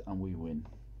knight, and we win.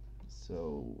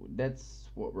 So that's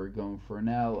what we're going for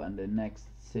now, and the next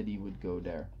city would go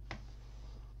there.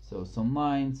 So some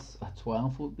mines, a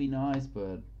 12 would be nice,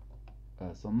 but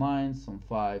some 9s, some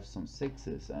 5s, some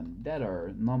 6s, and that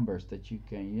are numbers that you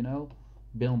can, you know,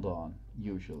 build on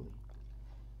usually.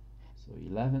 So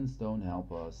 11s don't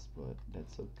help us, but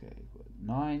that's okay. But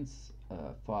 9s,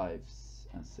 5s,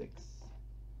 and 6.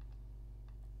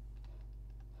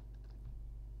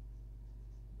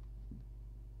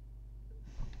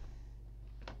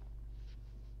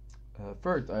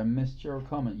 Third, I missed your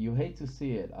comment. You hate to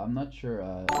see it. I'm not sure.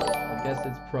 I guess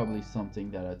it's probably something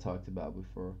that I talked about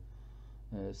before.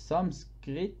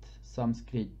 Samskrit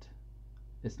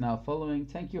is now following.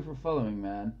 Thank you for following,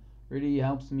 man. Really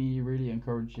helps me. Really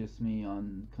encourages me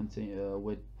on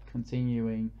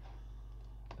continuing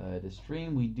the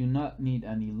stream. We do not need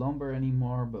any lumber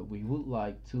anymore, but we would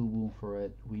like 2 wool for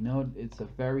it. We know it's a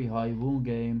very high wool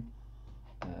game.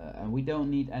 And we don't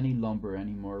need any lumber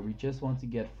anymore. We just want to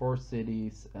get 4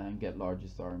 cities and get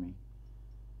largest army.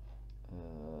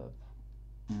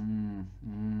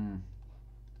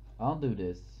 I'll do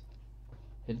this.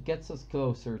 It gets us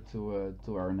closer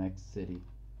to our next city.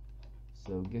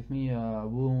 So give me a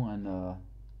wool and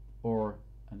ore,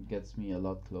 and gets me a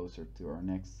lot closer to our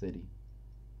next city.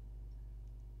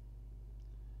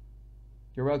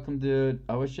 You're welcome, dude.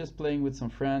 I was just playing with some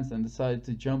friends and decided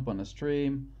to jump on a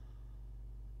stream.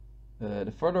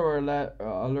 The photo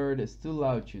alert is too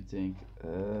loud, you think?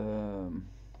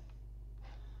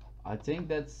 I think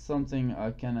that's something I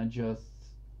can adjust,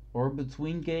 or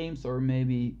between games, or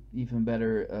maybe even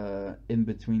better in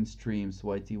between streams.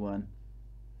 YT1,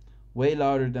 way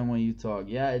louder than when you talk.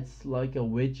 Yeah, it's like a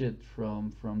widget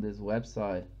from this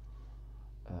website,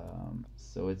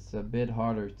 so it's a bit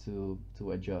harder to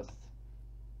adjust.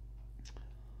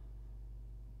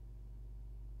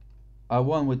 I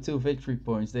won with 2 victory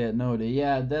points. They had no idea.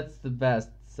 Yeah, that's the best,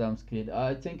 Samskid.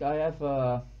 I think I have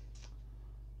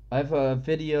a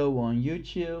video on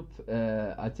YouTube.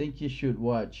 I think you should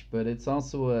watch, but it's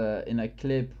also in a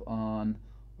clip or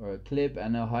a clip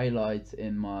and a highlight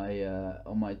in my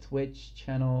on my Twitch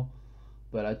channel.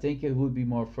 But I think it would be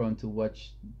more fun to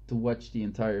watch the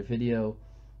entire video.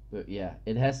 But yeah,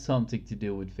 it has something to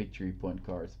do with victory point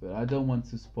cards, but I don't want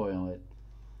to spoil it.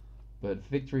 But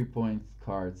victory point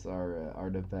cards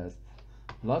are the best.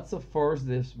 Lots of force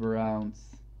this rounds.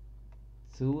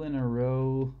 2 in a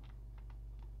row.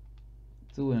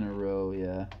 2 in a row,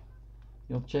 yeah.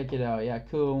 You'll check it out. Yeah,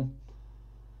 cool.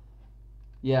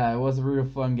 Yeah, it was a real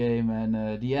fun game,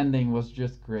 and the ending was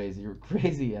just crazy.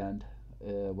 Crazy end.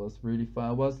 It was really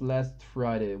fun. It was last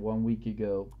Friday, 1 week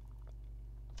ago.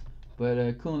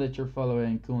 But cool that you're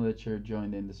following. Cool that you're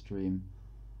joined in the stream.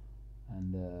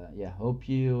 And yeah, hope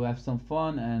you have some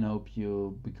fun and hope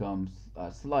you become a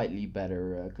slightly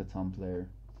better Catan player.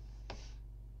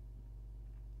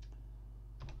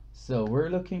 So we're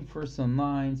looking for some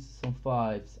 9s, some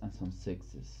 5s, and some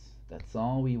 6s. That's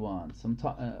all we want.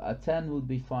 A 10 would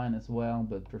be fine as well,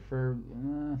 but prefer...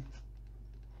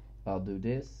 I'll do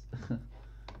this.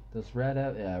 Does Red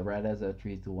have... Yeah, Red has a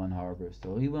 3-1 harbor,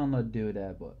 so he will not do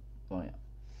that, but... Oh yeah.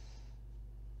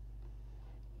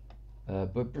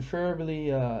 But preferably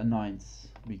 9s,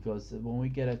 because when we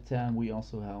get a 10 we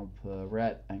also help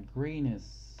red, and green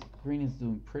is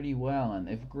doing pretty well, and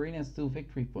if green has 2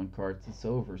 victory point cards it's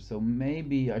over. So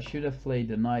maybe I should have played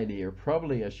the knight here.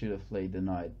 Probably I should have played the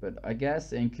knight, but I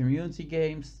guess in community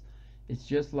games it's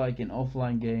just like in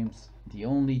offline games. The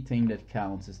only thing that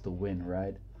counts is the win,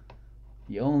 right?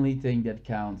 The only thing that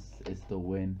counts is the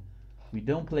win. We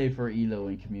don't play for elo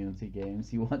in community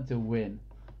games. You want to win.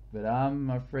 But I'm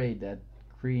afraid that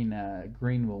green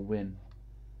will win.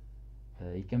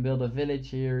 He can build a village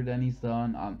here, then he's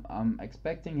done. I'm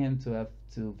expecting him to have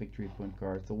 2 victory point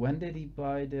cards. So when did he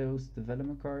buy those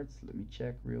development cards? Let me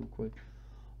check real quick.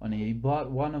 He bought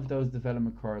one of those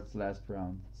development cards last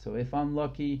round. So if I'm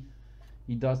lucky,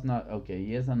 he does not. Okay,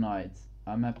 he has a knight.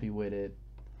 I'm happy with it.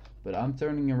 But I'm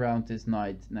turning around this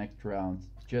knight next round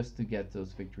just to get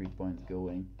those victory points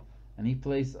going. And he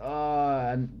plays,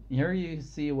 and here you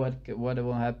see what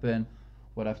will happen,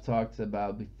 what I've talked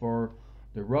about before.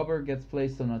 The rubber gets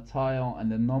placed on a tile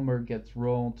and the number gets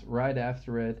rolled right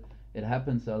after it. It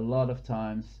happens a lot of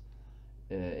times.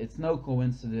 It's no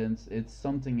coincidence, it's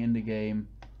something in the game.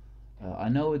 I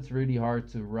know it's really hard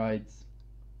to write,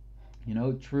 you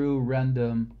know, true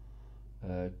random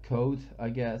code, I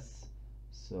guess.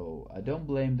 So I don't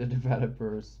blame the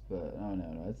developers, but oh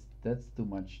no, that's too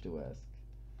much to ask.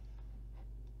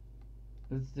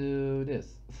 Let's do this.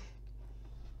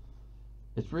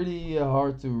 It's really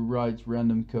hard to write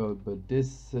random code, but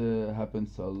this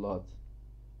happens a lot.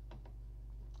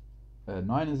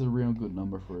 9 is a real good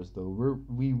number for us, though.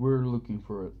 We were looking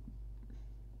for it.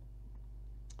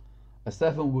 A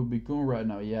 7 would be cool right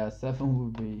now. Yeah, a 7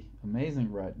 would be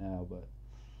amazing right now. But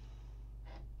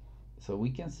so we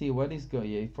can see what he's going.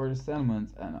 Yeah, for the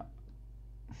settlement, and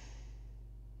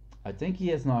I think he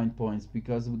has 9 points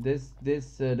because this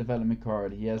development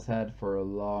card he has had for a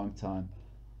long time.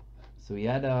 So he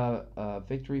had a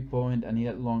victory point and he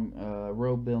had long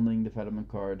road building development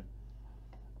card.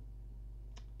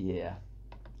 Yeah,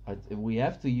 we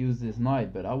have to use this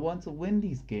knight, but I want to win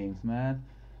these games, man.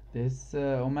 This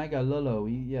Omega Lolo,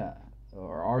 yeah,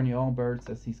 or Arnie Alberts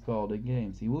as he's called in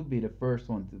games, he would be the first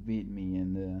one to beat me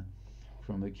in the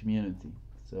from the community.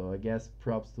 So I guess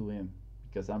props to him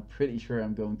because I'm pretty sure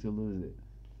I'm going to lose it.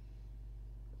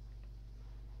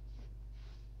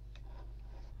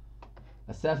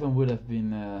 A 7 would have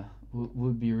been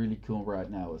would be really cool right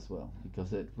now as well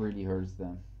because it really hurts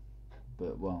them.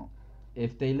 But well,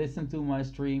 if they listen to my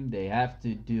stream, they have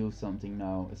to do something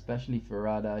now. Especially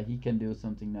Ferrada, he can do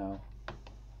something now.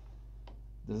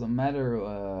 Doesn't matter.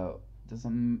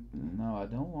 Doesn't no, I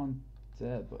don't want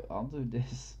that, but I'll do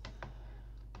this.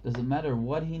 Doesn't matter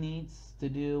what he needs to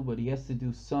do, but he has to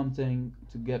do something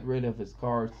to get rid of his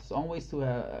cards. It's always to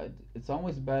have. It's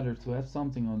always better to have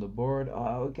something on the board.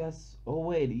 Oh, I guess. Oh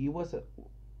wait, he was a.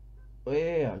 Oh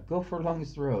yeah. Go for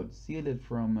longest road. Seal it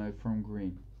from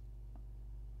green.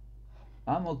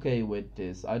 I'm okay with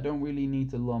this. I don't really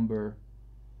need the lumber.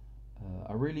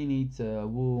 I really need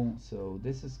wool, so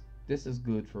this is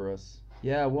good for us.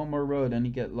 Yeah, one more road and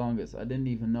he get longest. I didn't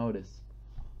even notice.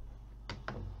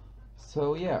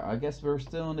 So yeah, I guess we're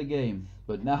still in the game,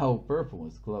 but now purple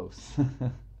is close.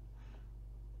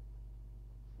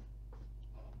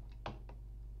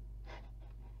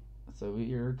 So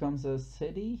here comes a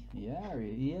city. Yeah,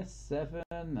 he has 7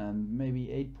 and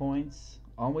maybe 8 points.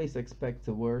 Always expect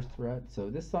the worst, right? So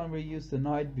this time we use the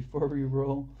knight before we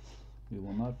roll. We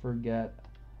will not forget.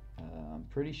 I'm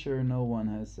pretty sure no one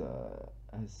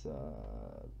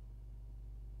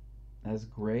has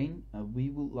grain. We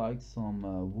would like some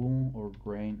wool or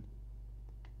grain,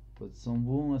 but some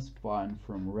wool is fine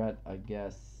from red, I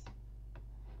guess.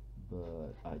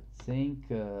 But I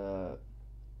think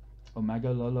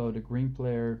Omega Lolo, the green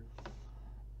player,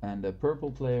 and the purple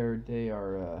player, they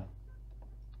are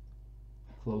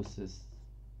closest,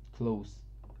 close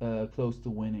to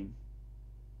winning.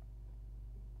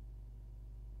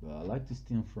 But I like to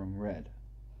steal from red.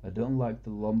 I don't like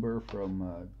the lumber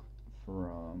from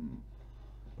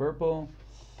purple.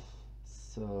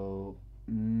 So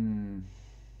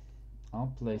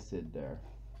I'll place it there.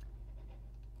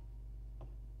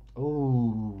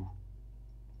 Oh.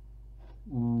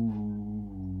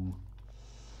 Ooh.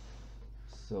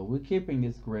 So we're keeping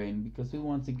this grain because we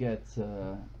want to get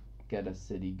a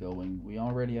city going. We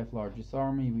already have largest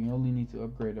army. We only need to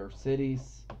upgrade our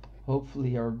cities.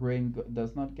 Hopefully our grain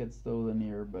does not get stolen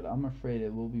here, but I'm afraid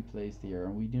it will be placed here,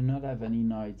 and we do not have any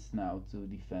knights now to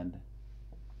defend.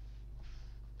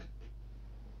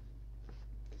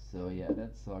 So yeah,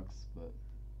 that sucks, but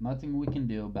nothing we can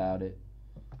do about it.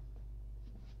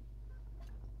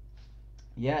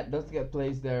 Yeah, it does get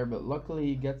placed there, but luckily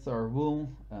he gets our wool,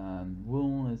 and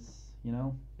wool is,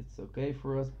 it's okay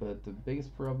for us, but the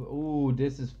biggest problem, ooh,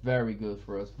 this is very good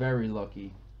for us, very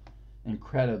lucky,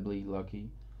 incredibly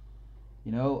lucky.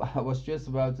 I was just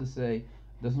about to say,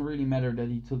 doesn't really matter that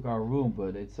he took our room,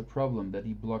 but it's a problem that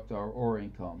he blocked our ore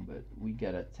income, but we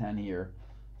get a 10 here.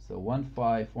 So 1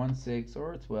 5, 1 6,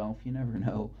 or a 12, you never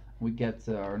know. We get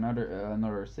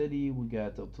another city, we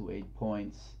get up to 8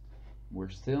 points. We're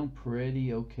still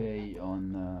pretty okay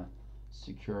on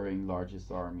securing largest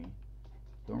army.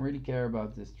 Don't really care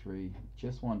about this tree.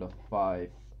 Just want a 5,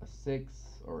 a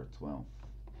 6, or a 12.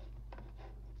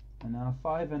 And now a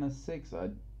 5 and a 6, I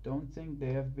don't think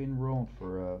they have been rolled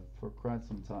for quite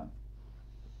some time.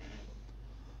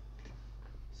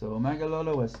 So Omega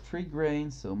Lolo has 3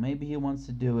 grains, so maybe he wants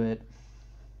to do it.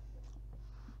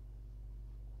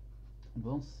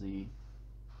 We'll see.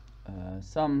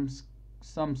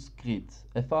 Samskrit.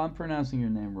 If I'm pronouncing your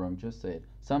name wrong, just say it.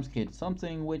 Samskrit.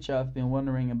 Something which I've been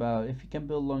wondering about. If you can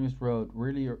build longest road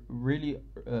really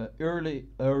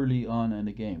early on in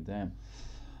the game, damn.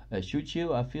 Shoot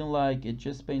you, I feel like it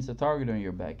just paints a target on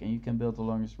your back, and you can build the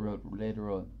longest road later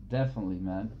on. Definitely,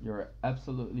 man. You're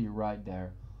absolutely right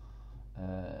there.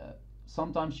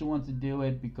 Sometimes you want to do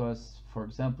it because, for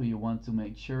example, you want to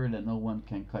make sure that no one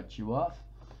can cut you off.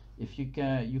 If you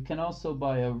can also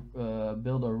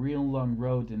build a real long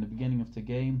road in the beginning of the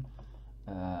game,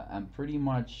 and pretty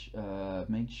much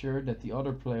make sure that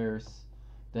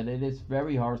that it is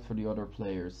very hard for the other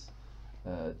players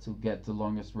to get the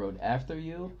longest road after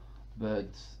you, but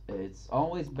it's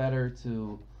always better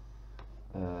to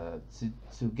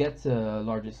to get the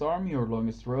largest army or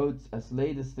longest roads as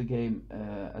late in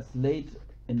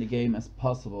the game as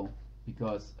possible,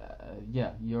 because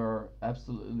yeah, you're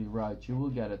absolutely right, you will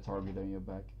get a target on your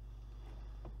back.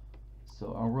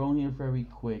 So I'll roll here very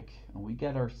quick, and we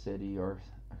get our city, our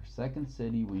second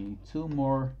city. We need two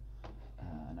more,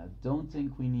 and I don't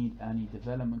think we need any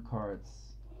development cards.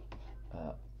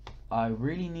 uh, I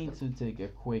really need to take a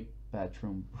quick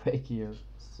bathroom break here,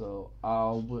 so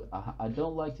I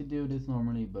don't like to do this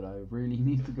normally, but I really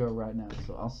need to go right now.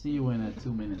 So I'll see you in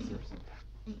 2 minutes or so.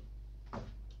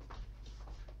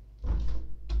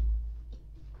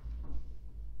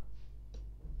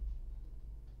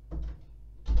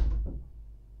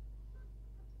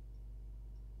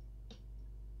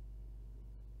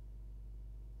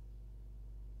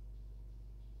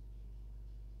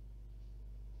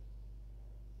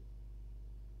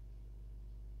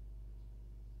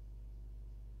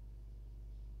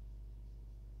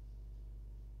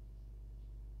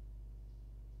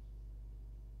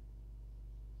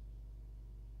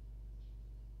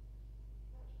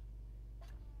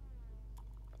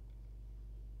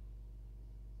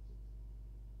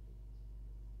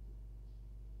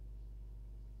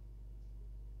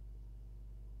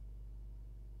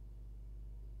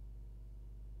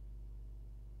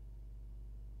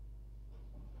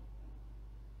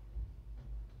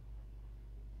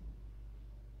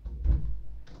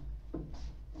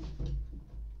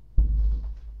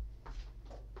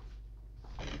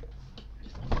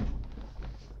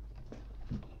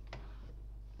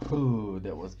 Ooh,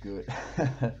 that was good.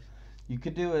 You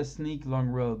could do a sneak long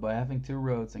road by having two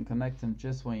roads and connect them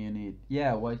just when you need.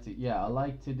 Yeah, yeah, I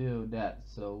like to do that.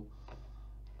 So,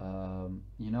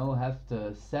 you know, have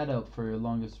the setup for your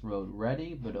longest road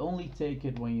ready, but only take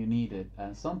it when you need it.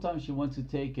 And sometimes you want to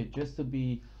take it just to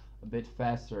be a bit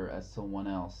faster as someone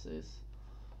else is.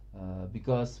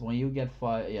 Because when you get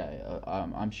five, yeah,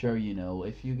 I'm sure you know,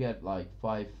 if you get like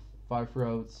five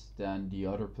roads, then the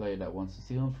other player that wants to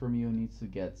steal them from you needs to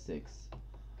get six,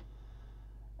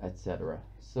 etc.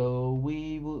 So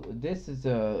we will. This is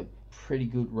a pretty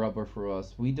good rubber for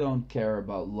us. We don't care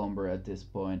about lumber at this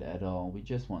point at all. We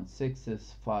just want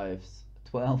sixes, fives,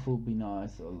 12 would be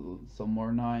nice. Some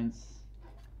more nines.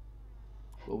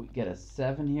 Well, we get a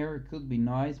 7 here. It could be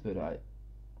nice, but I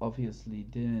obviously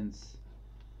didn't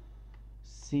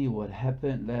see what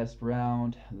happened last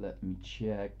round. Let me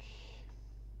check.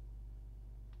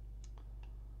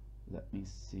 Let me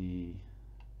see.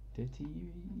 Did he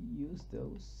use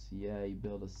those? Yeah, he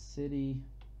built a city.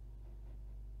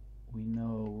 We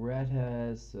know red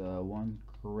has one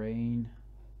grain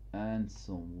and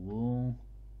some wool.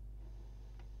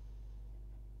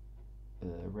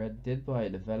 Red did buy a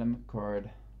development card.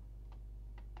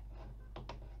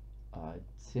 I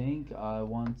think I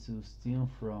want to steal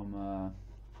from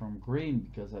green,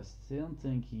 because I still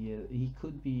think he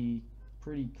could be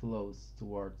pretty close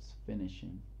towards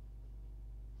finishing.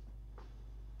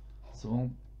 So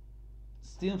we'll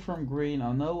steal from green.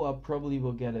 I know I probably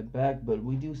will get it back, but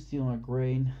we do steal our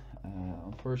grain.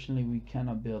 Unfortunately, we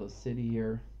cannot build a city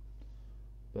here,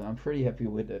 but I'm pretty happy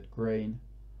with that grain.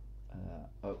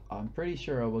 I'm pretty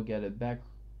sure I will get it back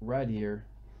right here.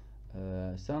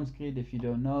 Sounds good. If you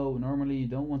don't know, normally you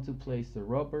don't want to place the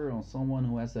rubber on someone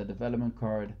who has a development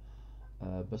card,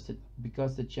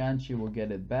 because the chance you will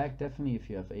get it back, definitely if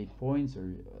you have 8 points,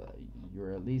 or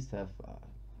you at least have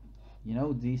you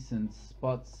know, decent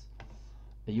spots,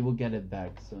 you will get it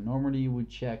back. So normally you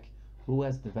would check who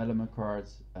has development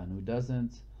cards and who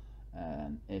doesn't,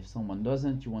 and if someone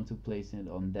doesn't, you want to place it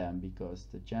on them, because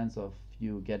the chance of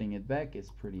you getting it back is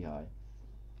pretty high.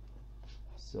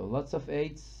 So lots of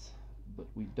 8s, but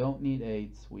we don't need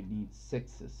 8s, we need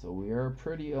 6s. So we are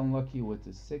pretty unlucky with the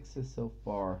 6s so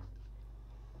far.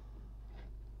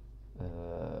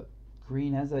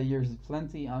 Green has a years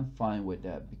plenty. I'm fine with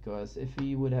that, because if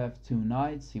he would have 2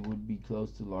 knights, he would be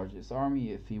close to largest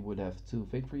army. If he would have 2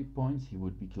 victory points, he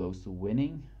would be close to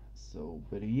winning. So,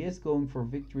 but he is going for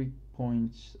victory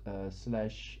points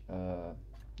slash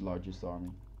largest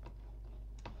army.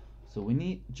 So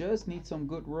we just need some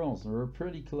good rolls. We're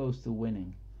pretty close to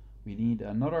winning. We need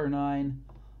another 9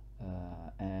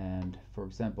 and, for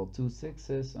example, 2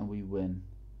 6s, and we win.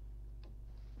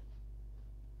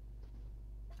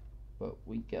 But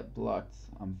we get blocked.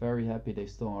 I'm very happy they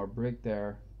stole our brick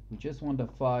there. We just want a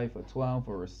 5, a 12,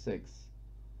 or a 6.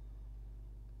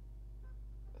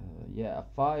 Yeah, a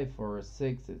 5 or a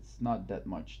 6, it's not that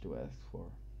much to ask for.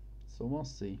 So we'll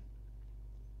see.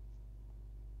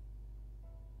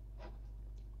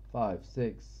 5,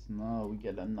 6. No, we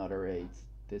get another 8.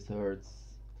 This hurts.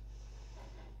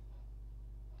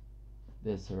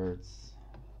 This hurts.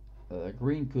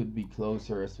 Green could be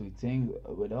closer as we think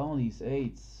with all these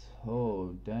eights.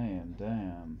 Oh, damn,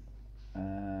 damn.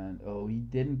 And oh, he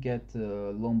didn't get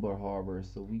Lombard Harbor,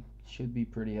 so we should be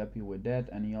pretty happy with that.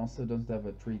 And he also doesn't have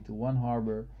a 3-1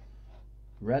 harbor.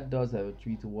 Red does have a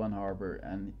 3-1 harbor,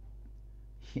 and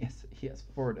he has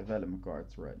 4 development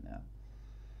cards right now.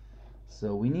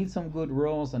 So we need some good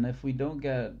rolls, and if we don't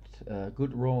get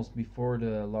good rolls before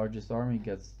the largest army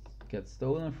gets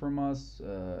stolen from us,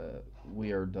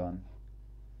 we are done.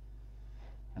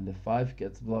 And the 5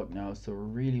 gets blocked now, so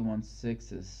we really want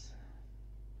 6s.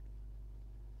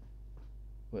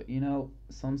 But you know,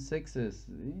 some 6s,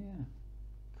 yeah,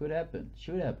 could happen,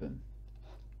 should happen.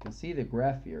 You can see the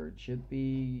graph here. It should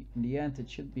be, in the end, it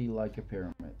should be like a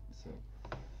pyramid.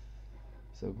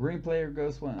 So green player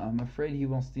goes one. I'm afraid he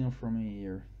won't steal from me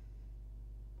here.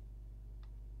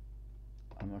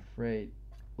 I'm afraid.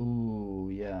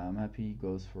 Ooh, yeah, I'm happy he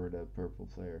goes for the purple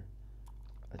player.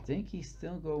 I think he's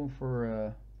still going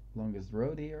for longest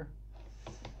road here.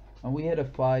 And we hit a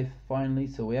 5 finally,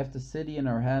 so we have the city in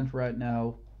our hand right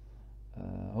now.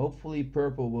 Hopefully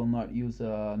purple will not use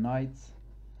a knight,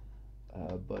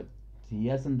 but he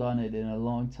hasn't done it in a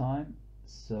long time.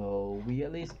 So we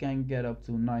at least can get up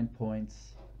to 9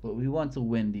 points. But we want to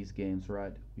win these games,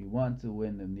 right? We want to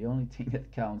win them. The only thing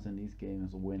that counts in these games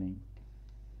is winning.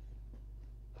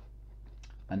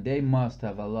 And they must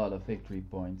have a lot of victory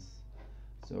points.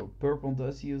 So purple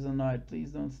does use a knight.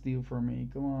 Please don't steal from me.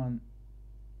 Come on.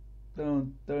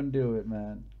 Don't do it,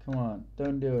 man. Come on.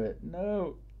 Don't do it.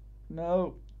 No.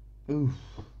 No. Oof.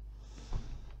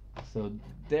 So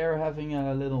they're having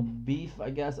a little beef,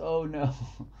 I guess. Oh no.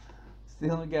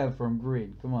 Steal again from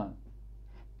green. Come on.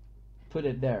 Put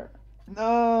it there.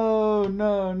 No,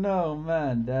 no, no,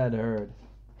 man. That hurt.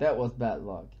 That was bad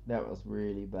luck. That was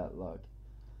really bad luck.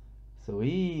 So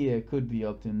he could be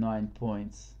up to 9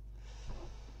 points.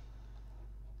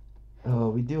 Oh,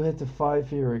 we do hit the 5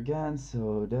 here again,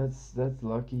 so that's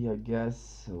lucky, I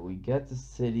guess. So we get the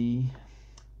city,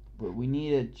 but we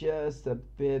needed just a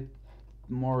bit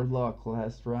more luck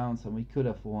last rounds, and we could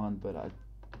have won. But I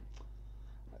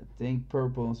think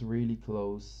purple's really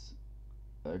close.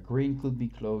 Green could be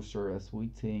closer as we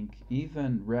think.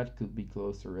 Even red could be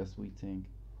closer as we think.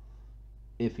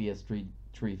 If he has three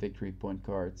victory point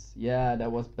cards. Yeah,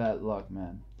 that was bad luck,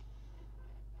 man.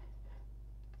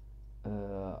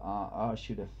 I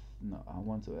should have. No, I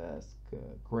want to ask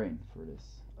grain for this.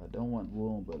 I don't want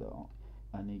wool, but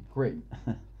I need grain.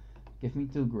 Give me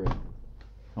 2 grain.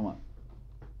 Come on.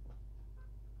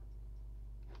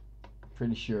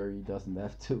 Pretty sure he doesn't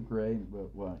have 2 grain,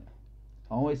 but why?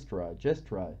 Always try. Just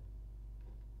try.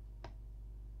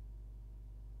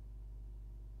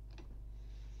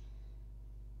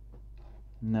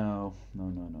 No, no,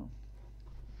 no, no.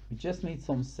 We just need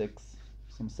some 6.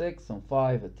 Some 6, some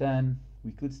 5, a 10.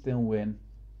 We could still win.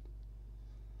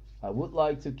 I would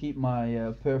like to keep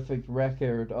my perfect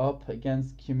record up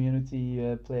against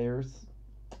community players.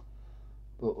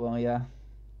 But, well, yeah.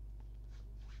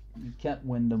 You can't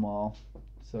win them all.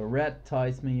 So red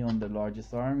ties me on the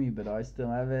largest army, but I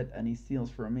still have it, and he steals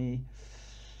from me.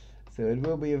 So it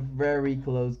will be a very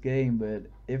close game, but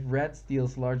if red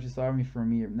steals largest army from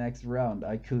me next round,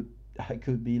 I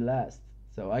could be last.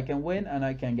 So I can win and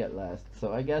I can get last.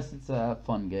 So I guess it's a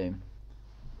fun game.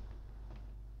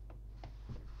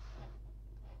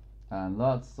 And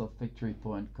lots of victory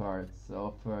point cards,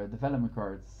 of development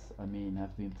cards, I mean,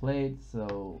 have been played.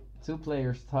 So 2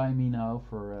 players tie me now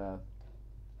for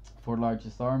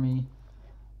largest army.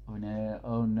 Oh no,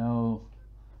 oh no.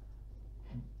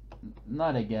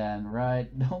 Not again, right?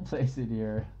 Don't place it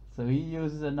here. So he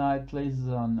uses a knight, places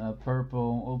it on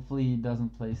purple. Hopefully he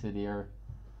doesn't place it here.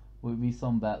 Would be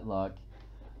some bad luck.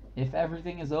 If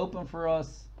everything is open for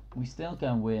us, we still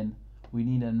can win. We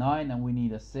need a 9 and we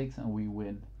need a 6 and we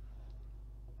win.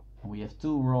 And we have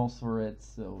 2 rolls for it,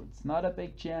 so it's not a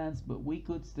big chance, but we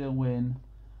could still win.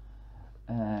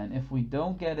 And if we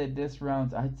don't get it this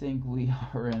round, I think we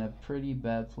are in a pretty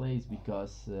bad place,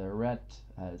 because red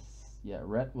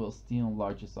will steal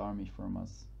largest army from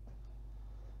us.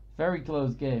 Very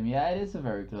close game. Yeah, it is a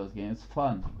very close game. It's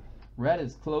fun. Red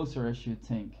is closer as you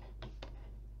think.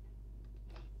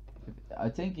 I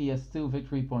think he has 2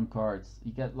 victory point cards.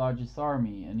 He gets largest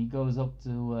army and he goes up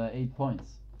to 8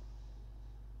 points.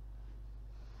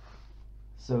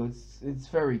 So it's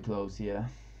very close, yeah.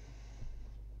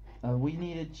 We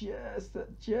needed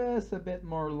just a bit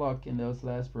more luck in those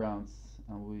last rounds,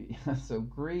 and we so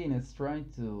green is trying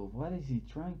to. What is he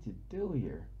trying to do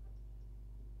here?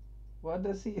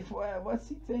 What's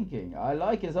he thinking? I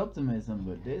like his optimism,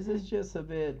 but this is just a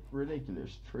bit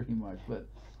ridiculous, pretty much. But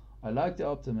I like the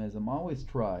optimism. Always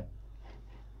try.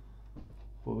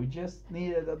 But we just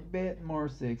needed a bit more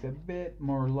 6, a bit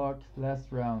more luck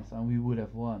last rounds, and we would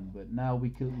have won. But now we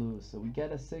could lose. So we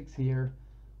get a 6 here.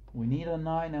 We need a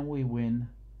 9 and we win.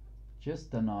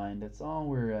 Just a 9. That's all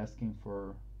we're asking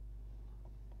for.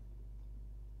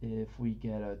 If we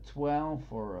get a 12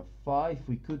 or a 5,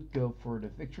 we could go for the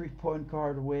victory point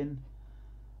card win.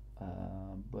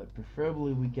 But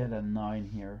preferably we get a 9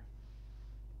 here.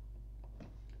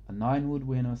 A 9 would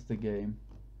win us the game.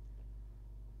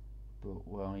 But,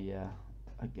 well, yeah,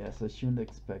 I guess I shouldn't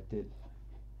expect it.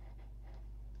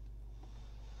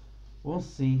 We'll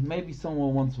see. Maybe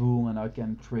someone wants wool and I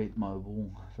can trade my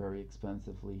wool very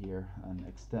expensively here and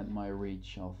extend my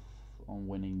reach of on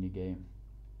winning the game.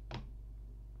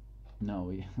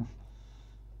 No,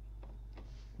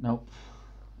 nope.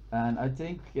 And I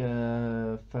think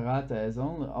Ferrata is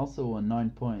also on 9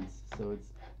 points, so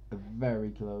it's very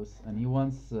close. And he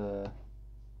wants a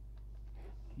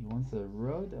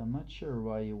road. I'm not sure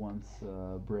why he wants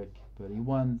brick, but he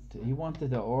wanted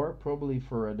the ore probably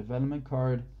for a development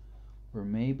card, or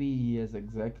maybe he has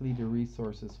exactly the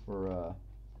resources for a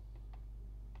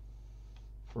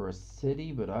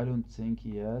city, but I don't think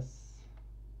he has.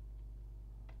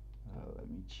 Let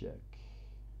me check.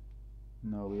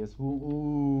 No, he has wool.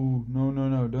 Ooh,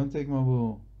 no, don't take my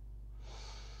wool.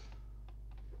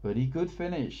 But he could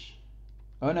finish.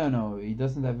 Oh, no, he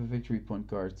doesn't have a victory point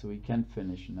card, so he can't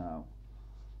finish now.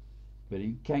 But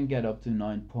he can get up to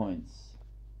 9 points.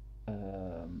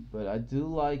 But I do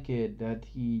like it that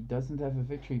he doesn't have a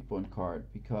victory point card,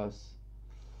 because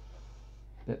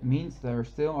that means there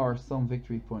still are some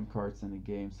victory point cards in the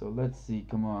game. So let's see,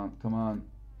 come on.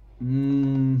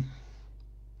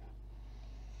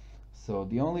 So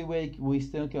the only way we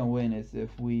still can win is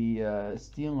if we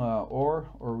steal ore,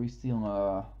 or we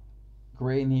steal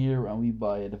grain here and we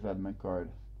buy a development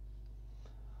card.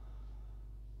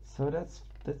 So that's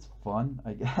fun,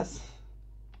 I guess.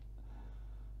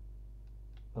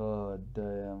 Oh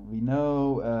damn, we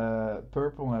know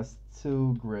purple has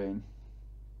 2 grain.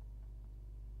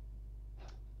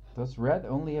 Does red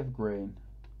only have grain?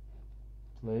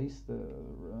 Place the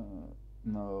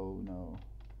no.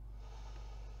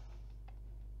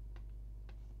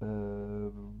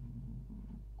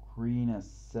 Green has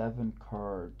 7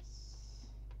 cards.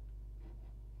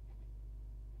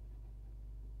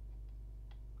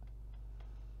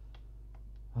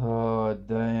 Oh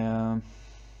damn.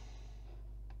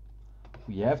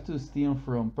 We have to steal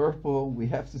from purple. We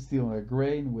have to steal a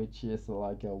grain, which is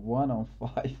like a 1 on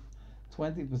 5,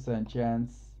 20%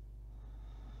 chance.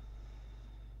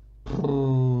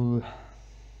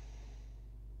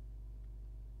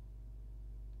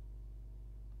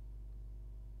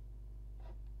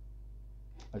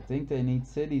 I think they need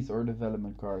cities or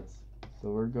development cards, so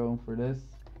we're going for this.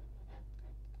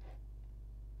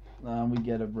 Now we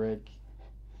get a brick.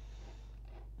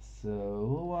 So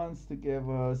who wants to give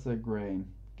us a grain?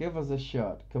 Give us a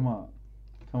shot. Come on,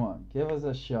 give us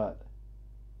a shot.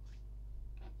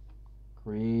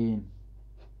 Green.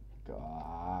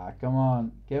 Come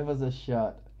on, give us a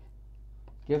shot.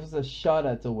 Give us a shot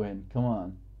at the win. Come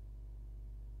on.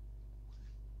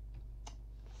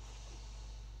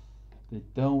 They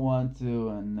don't want to,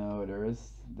 and no, there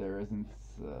isn't.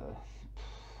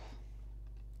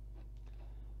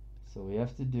 So we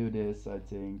have to do this, I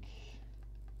think.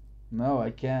 No,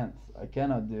 I can't. I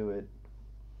cannot do it.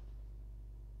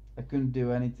 I couldn't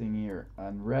do anything here.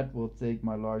 And red will take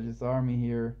my largest army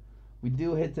here. We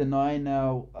do hit the 9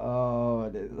 now.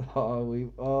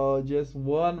 Just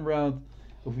 1 round.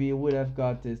 If we would have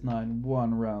got this 9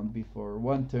 one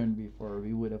turn before,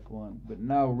 we would have won. But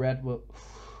now red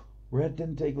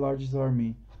didn't take largest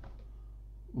army.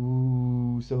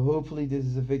 Ooh, so hopefully this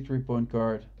is a victory point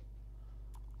card.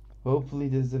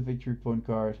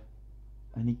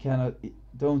 And he cannot.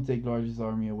 Don't take largest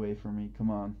army away from me. Come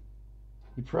on.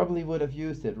 He probably would have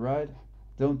used it, right?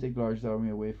 Don't take largest army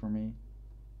away from me.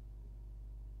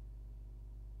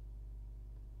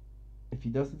 If he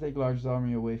doesn't take largest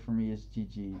army away from me, it's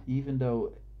GG. Even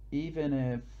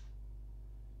if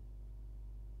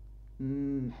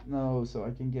no, so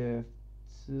I can give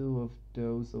 2 of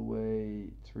those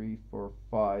away. 3, 4,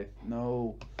 5.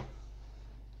 No.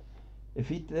 If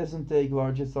he doesn't take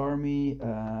largest army,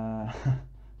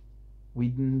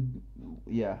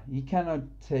 he cannot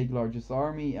take largest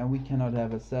army, and we cannot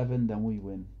have a 7, then we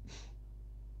win.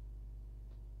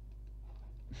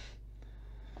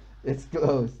 It's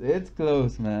close,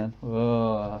 man.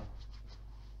 But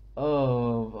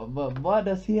what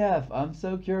does he have? I'm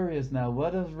so curious now.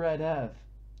 What does red have?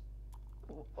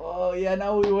 Oh yeah,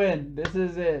 now we win. This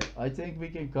is it. I think we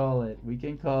can call it.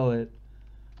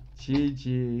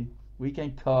 GG. We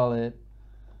can call it.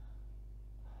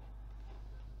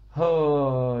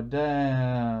 Oh,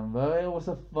 damn. But it was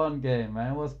a fun game,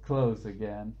 man. It was close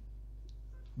again.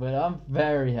 But I'm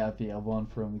very happy I won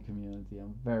from the community.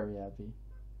 I'm very happy.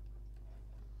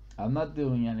 I'm not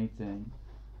doing anything.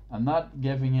 I'm not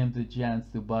giving him the chance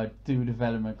to buy 2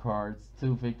 development cards,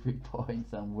 2 victory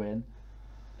points, and win.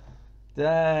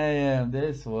 Damn,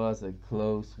 this was a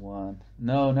close one.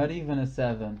 No, not even a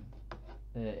 7.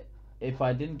 Uh, if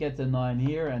I didn't get the 9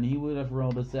 here and he would have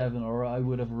rolled a 7 or I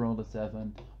would have rolled a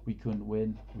 7, we couldn't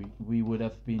win. We would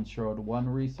have been short 1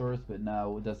 resource, but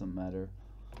now it doesn't matter.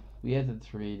 We had a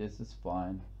 3, this is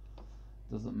fine.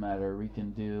 Doesn't matter, we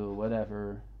can do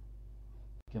whatever.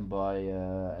 We can buy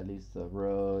at least a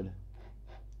road.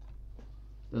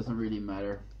 Doesn't really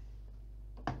matter.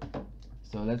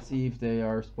 So let's see if they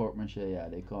are sportsmanship. Yeah,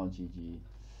 they call GG.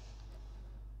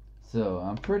 So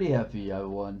I'm pretty happy I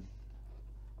won.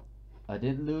 I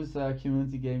didn't lose a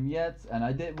community game yet, and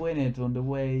I did win it on the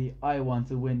way I want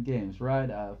to win games, right?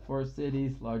 4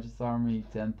 cities, largest army,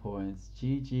 10 points.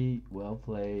 GG, well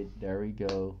played. There we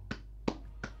go.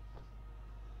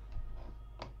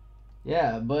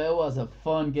 Yeah, but it was a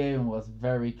fun game. It was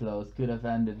very close. Could have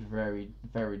ended very,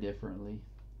 very differently.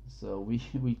 So we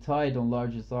tied on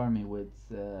largest army with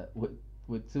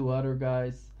 2 other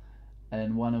guys,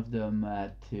 and one of them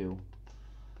had 2.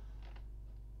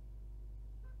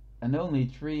 And only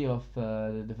 3 of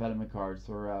the development cards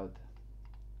were out.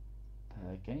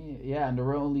 Can you? Yeah, and there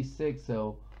were only 6.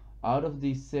 So out of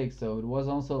these 6, so it was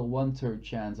also a 1/3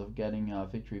 chance of getting a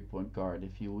victory point card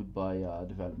if you would buy a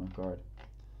development card.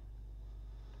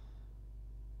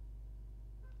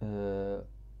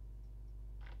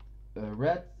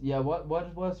 Red. Yeah. What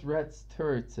was Red's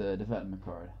third development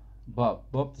card?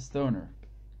 Bob the Stoner.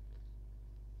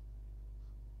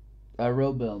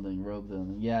 Road building. Road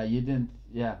building. Yeah, you didn't.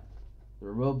 Yeah, the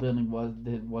road building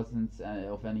wasn't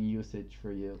of any usage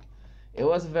for you. It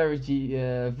was a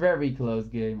very close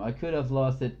game. I could have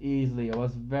lost it easily. I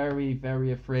was very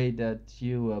afraid that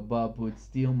you, Bob, would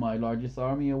steal my largest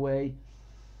army away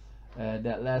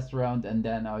that last round, and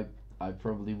then I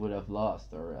probably would have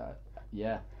lost. Or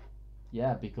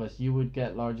yeah, because you would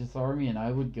get largest army and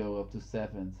I would go up to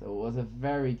 7. So it was a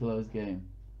very close game.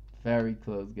 Very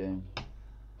close game.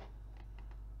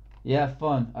 Yeah,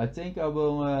 fun. I think I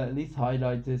will at least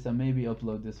highlight this and maybe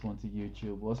upload this one to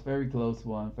YouTube. It was a very close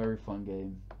one, very fun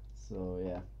game. So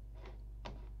yeah.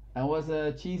 And it was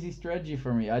a cheesy strategy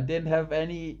for me. I didn't have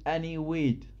any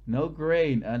wheat, no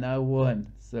grain, and I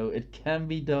won. So it can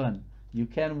be done. You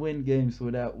can win games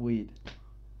without wheat.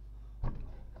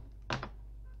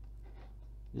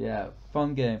 Yeah,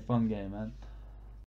 fun game, man.